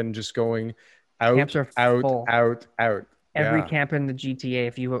other than just going out, Camps are full. out. Every camp in the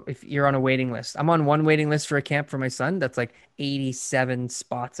GTA, if you're on a waiting list, I'm on one waiting list for a camp for my son that's like 87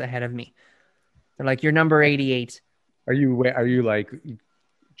 spots ahead of me. They're like, you're number 88. Are you like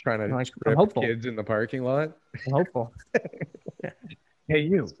trying to I'm hopeful. kids in the parking lot? I'm hopeful. Hey,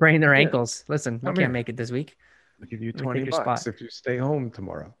 you spraying their ankles. Listen, Come we can't here. make it this week. I'll give you Let me take your $20 spot. if you stay home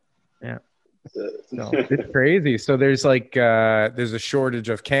tomorrow. Yeah. So it's crazy. So there's like there's a shortage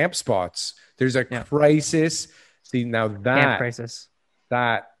of camp spots. There's a crisis. See, now Camp that crisis.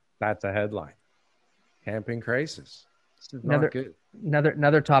 that's a headline. Camping crisis. This is not good.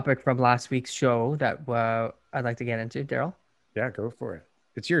 Another topic from last week's show that I'd like to get into, Daryl. Yeah, go for it.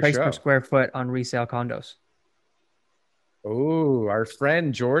 It's your Price show. per square foot on resale condos. Oh, our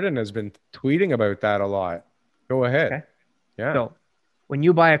friend Jordan has been tweeting about that a lot. Go ahead. Okay. Yeah. So when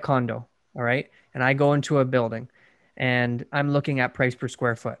you buy a condo, all right, and I go into a building and I'm looking at price per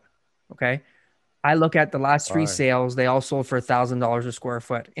square foot, okay, I look at the last three sales. They all sold for $1,000 a square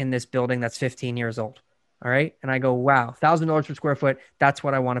foot in this building that's 15 years old. All right. And I go, wow, $1,000 per square foot. That's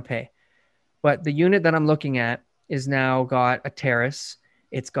what I want to pay. But the unit that I'm looking at is now got a terrace.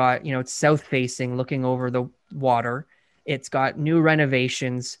 It's got, it's south facing, looking over the water. It's got new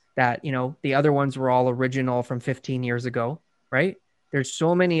renovations that, the other ones were all original from 15 years ago. Right. There's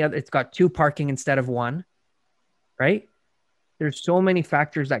so many other, it's got 2 parking instead of 1. Right. There's so many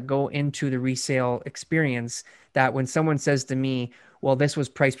factors that go into the resale experience that when someone says to me, well, this was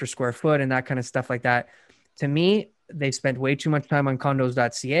price per square foot and that kind of stuff like that, to me, they spent way too much time on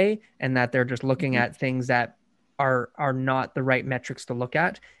condos.ca and that they're just looking at things that are not the right metrics to look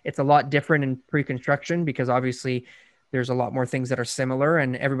at. It's a lot different in pre-construction because obviously there's a lot more things that are similar,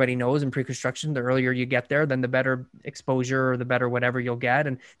 and everybody knows in pre-construction, the earlier you get there, then the better exposure or the better whatever you'll get.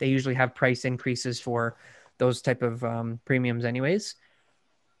 And they usually have price increases for those type of premiums anyways.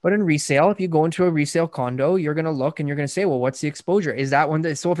 But in resale, if you go into a resale condo, you're going to look and you're going to say, well, what's the exposure? Is that one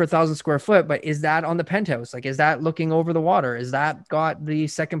that sold for 1,000 square foot, but is that on the penthouse? Like, is that looking over the water? Is that got the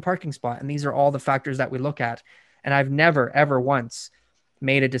second parking spot? And these are all the factors that we look at. And I've never, ever once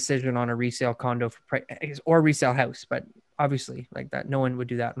made a decision on a resale condo for price or resale house, but obviously like that, no one would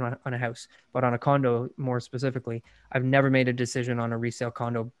do that on a house, but on a condo more specifically, I've never made a decision on a resale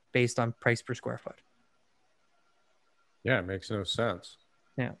condo based on price per square foot. Yeah, it makes no sense.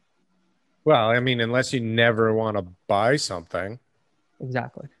 Yeah. Well, I mean, unless you never want to buy something.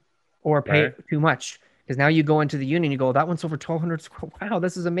 Exactly. Or pay too much. Because now you go into the unit and you go, that one's over 1,200 square. Wow,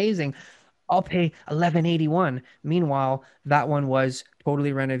 this is amazing. I'll pay $1,181. Meanwhile, that one was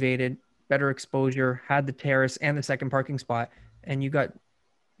totally renovated, better exposure, had the terrace and the second parking spot, and you got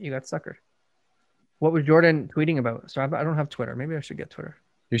suckered. What was Jordan tweeting about? So I don't have Twitter. Maybe I should get Twitter.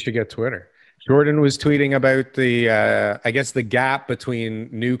 You should get Twitter. Jordan was tweeting about the gap between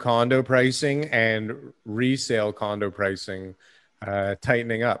new condo pricing and resale condo pricing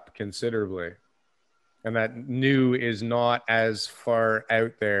tightening up considerably. And that new is not as far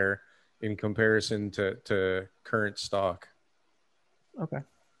out there in comparison to current stock. Okay.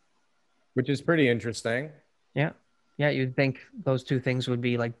 Which is pretty interesting. Yeah. Yeah, you'd think those two things would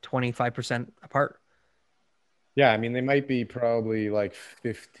be like 25% apart. Yeah, I mean, they might be probably like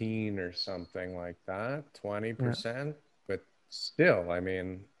 15 or something like that, 20%. Yeah. But still, I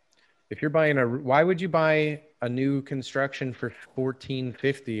mean, if you're buying why would you buy a new construction for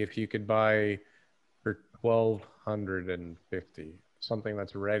 $1,450 if you could buy for $1,250, something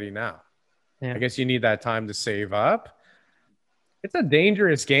that's ready now? Yeah. I guess you need that time to save up. It's a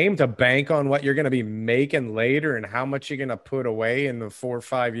dangerous game to bank on what you're going to be making later and how much you're going to put away in the 4 or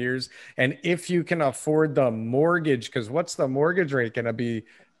 5 years. And if you can afford the mortgage, because what's the mortgage rate going to be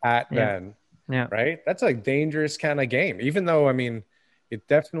at then? Yeah. Right. That's a dangerous kind of game, even though, I mean, it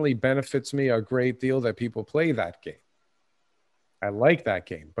definitely benefits me a great deal that people play that game. I like that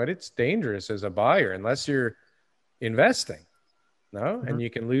game, but it's dangerous as a buyer unless you're investing. No. Mm-hmm. And you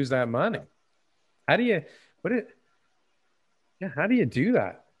can lose that money. Yeah, how do you do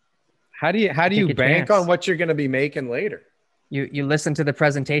that? How do you Take a bank chance. on what you're going to be making later You listen to the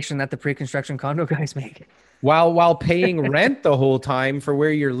presentation that the pre-construction condo guys make. while paying rent the whole time for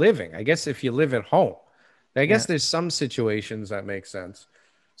where you're living? I guess if you live at home, I guess Yeah. there's some situations that make sense.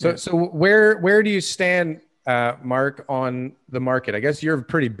 So Yeah. so where do you stand, Mark, on the market? I guess you're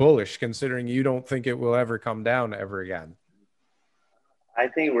pretty bullish considering you don't think it will ever come down ever again. I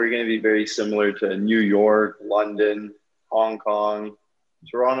think we're going to be very similar to New York, London, Hong Kong,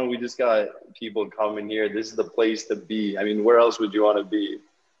 Toronto. We just got people coming here. This is the place to be. I mean, where else would you want to be?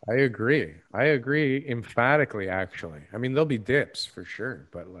 I agree. I agree emphatically, actually. I mean, there'll be dips for sure,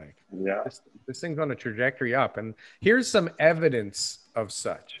 but like Yeah. this thing's on a trajectory up. And here's some evidence of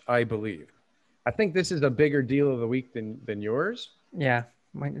such, I believe. I think this is a bigger deal of the week than yours. Yeah,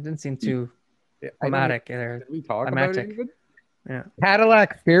 it didn't seem too I don't- climatic there. Did we talk about it Climatic. even? Yeah.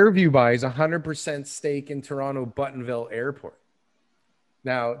 Cadillac Fairview buys 100% stake in Toronto Buttonville Airport.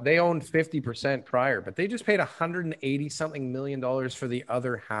 Now, they owned 50% prior, but they just paid $180 something million for the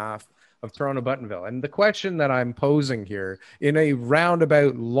other half of Toronto Buttonville. And the question that I'm posing here in a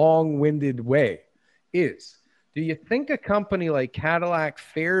roundabout, long-winded way is, do you think a company like Cadillac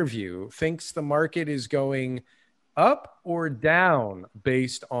Fairview thinks the market is going up or down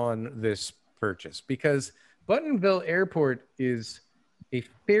based on this purchase? Because Buttonville Airport is a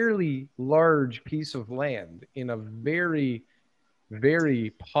fairly large piece of land in a very,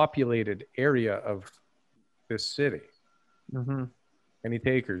 very populated area of this city. Mm-hmm. Any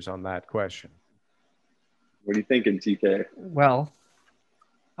takers on that question? What are you thinking, TK? Well,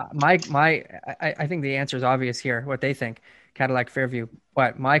 I think the answer is obvious here. What they think, Cadillac Fairview.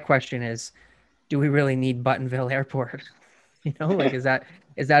 But my question is, do we really need Buttonville Airport? You know, like is that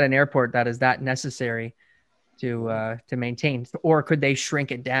an airport that is that necessary to maintain, or could they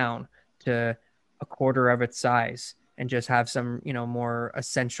shrink it down to a quarter of its size and just have some, you know, more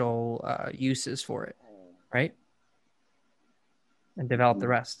essential uses for it, right? And develop the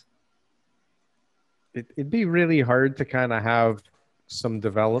rest. It'd be really hard to kind of have some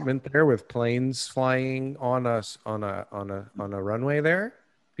development there with planes flying on us on a runway there.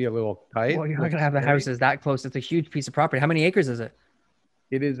 Be a little tight. Well, you're not gonna have the houses that close. It's a huge piece of property. How many acres is it?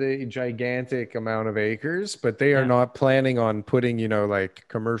 It is a gigantic amount of acres, but they are Yeah. not planning on putting, you know, like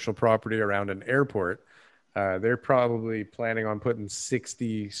commercial property around an airport. They're probably planning on putting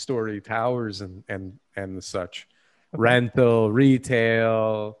 60-story towers and such. Okay. Rental,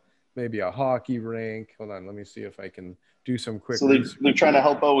 retail, maybe a hockey rink. Hold on, let me see if I can do some quick So research. they're trying to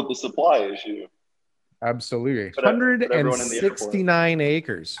help out with the supply issue. Absolutely. Put everyone in the airport. 169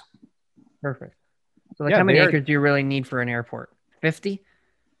 acres. Perfect. So like Yeah, how many they are- acres do you really need for an airport? 50?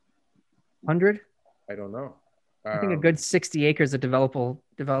 100? I don't know. I think a good 60 acres of developable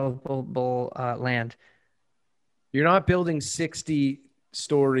land. You're not building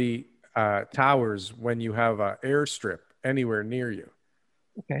 60-story towers when you have an airstrip anywhere near you.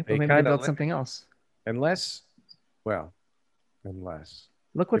 Okay, They but maybe they kinda build li- something else. Unless.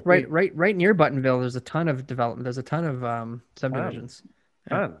 Look what If we- right near Buttonville, there's a ton of development. There's a ton of subdivisions.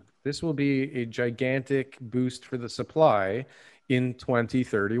 Done. This will be a gigantic boost for the supply in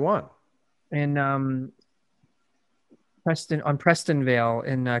 2031. In Prestonvale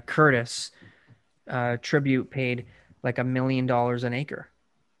in Curtis, Tribute paid like $1 million an acre.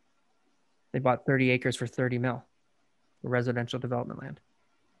 They bought 30 acres for 30 mil, for residential development land.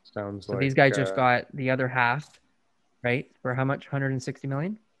 Sounds So like these guys just got the other half, right? For how much? 160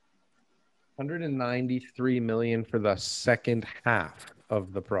 million? 193 million for the second half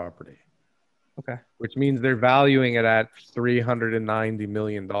of the property, Okay. which means they're valuing it at $390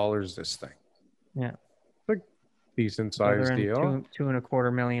 million. This thing, Yeah. it's a decent So sized they're in deal. two and a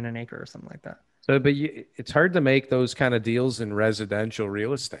quarter million an acre or something like that. So, but it's hard to make those kind of deals in residential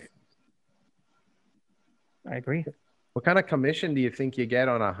real estate. I agree. What kind of commission do you think you get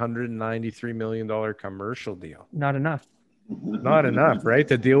on a $193 million commercial deal? Not enough. Not enough, right?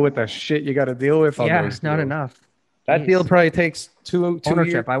 To deal with the shit you got to deal with on Yeah, those not deals. enough. That Jeez. deal probably takes two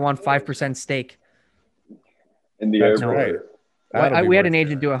Ownership. years. I want 5% stake. In the That's airport. right. Well, That'll be we had worth an it.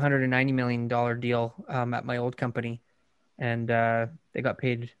 agent do a $190 million deal at my old company, and they got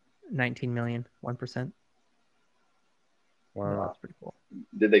paid 19 million, 1%. Wow. That's pretty cool.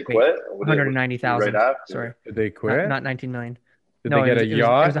 Did they quit? Or did they- 190,000. Right after? Sorry, Did they quit? not 19 million. Did no, they get it a was- it was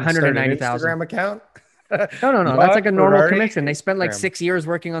yacht? and start an 190,000. Instagram account? No. That's Yacht, like a normal Ferrari, commission. They spent like Instagram. 6 years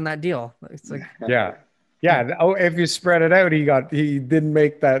working on that deal. It's like Yeah. Yeah. Oh, if you spread it out, he didn't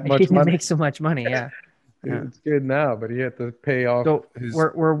make that he much didn't money. make so much money. Yeah. Yeah. It's good now, but he had to pay off. So his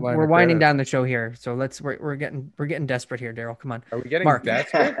we're line we're of winding credit. down the show here. So we're getting desperate here, Daryl. Come on. Are we getting Mark.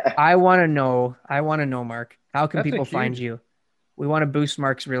 desperate? I want to know, Mark, how can That's a people find huge- you? we want to boost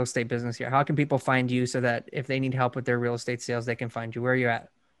Mark's real estate business here. How can people find you so that if they need help with their real estate sales, they can find you? Where are you at?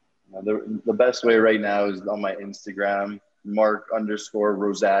 The best way right now is on my Instagram,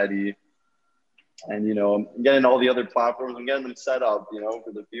 Mark_Rosati. And, you know, I'm getting all the other platforms. I'm getting them set up, you know,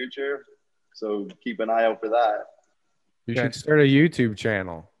 for the future. So keep an eye out for that. You should start a YouTube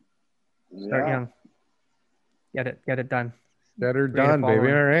channel. Start young. Get it done. Get her done,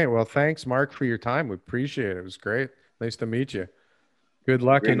 baby. All right. Well, thanks, Mark, for your time. We appreciate it. It was great. Nice to meet you. Good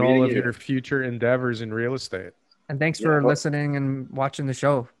luck in all of your future endeavors in real estate. And thanks for listening and watching the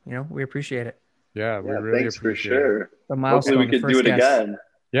show. You know, we appreciate it. Yeah, we really appreciate it. The milestone. Hopefully we could do it again.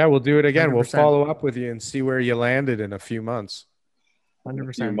 Yeah, we'll do it again. 100%. We'll follow up with you and see where you landed in a few months. 100%.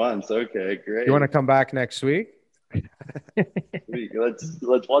 A few months. Okay, great. You want to come back next week?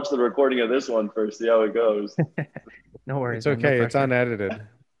 Let's watch the recording of this one first, see how it goes. No worries. It's okay. It's unedited.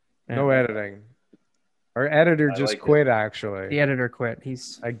 No editing. Our editor just quit, actually. The editor quit.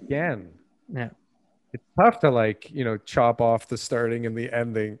 He's again. Yeah. It's tough to, like, you know, chop off the starting and the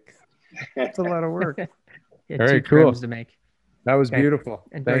ending. It's a lot of work. All right, cool. To make. That was beautiful.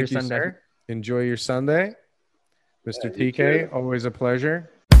 Enjoy your Sunday. Sir. Enjoy your Sunday. Mr. TK, always a pleasure.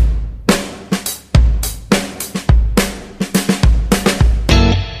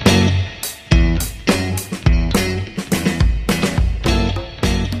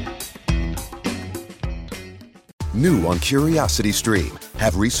 New on Curiosity Stream.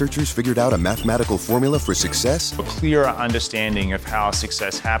 Have researchers figured out a mathematical formula for success? A clearer understanding of how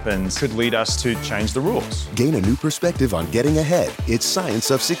success happens could lead us to change the rules. Gain a new perspective on getting ahead. It's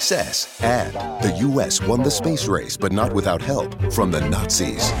Science of Success. And the U.S. won the space race, but not without help from the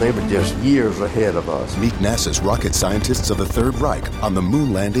Nazis. They were just years ahead of us. Meet NASA's rocket scientists of the Third Reich on the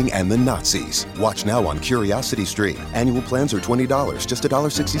moon landing and the Nazis. Watch now on Curiosity Stream. Annual plans are $20, just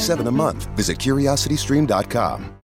 $1.67 a month. Visit curiositystream.com.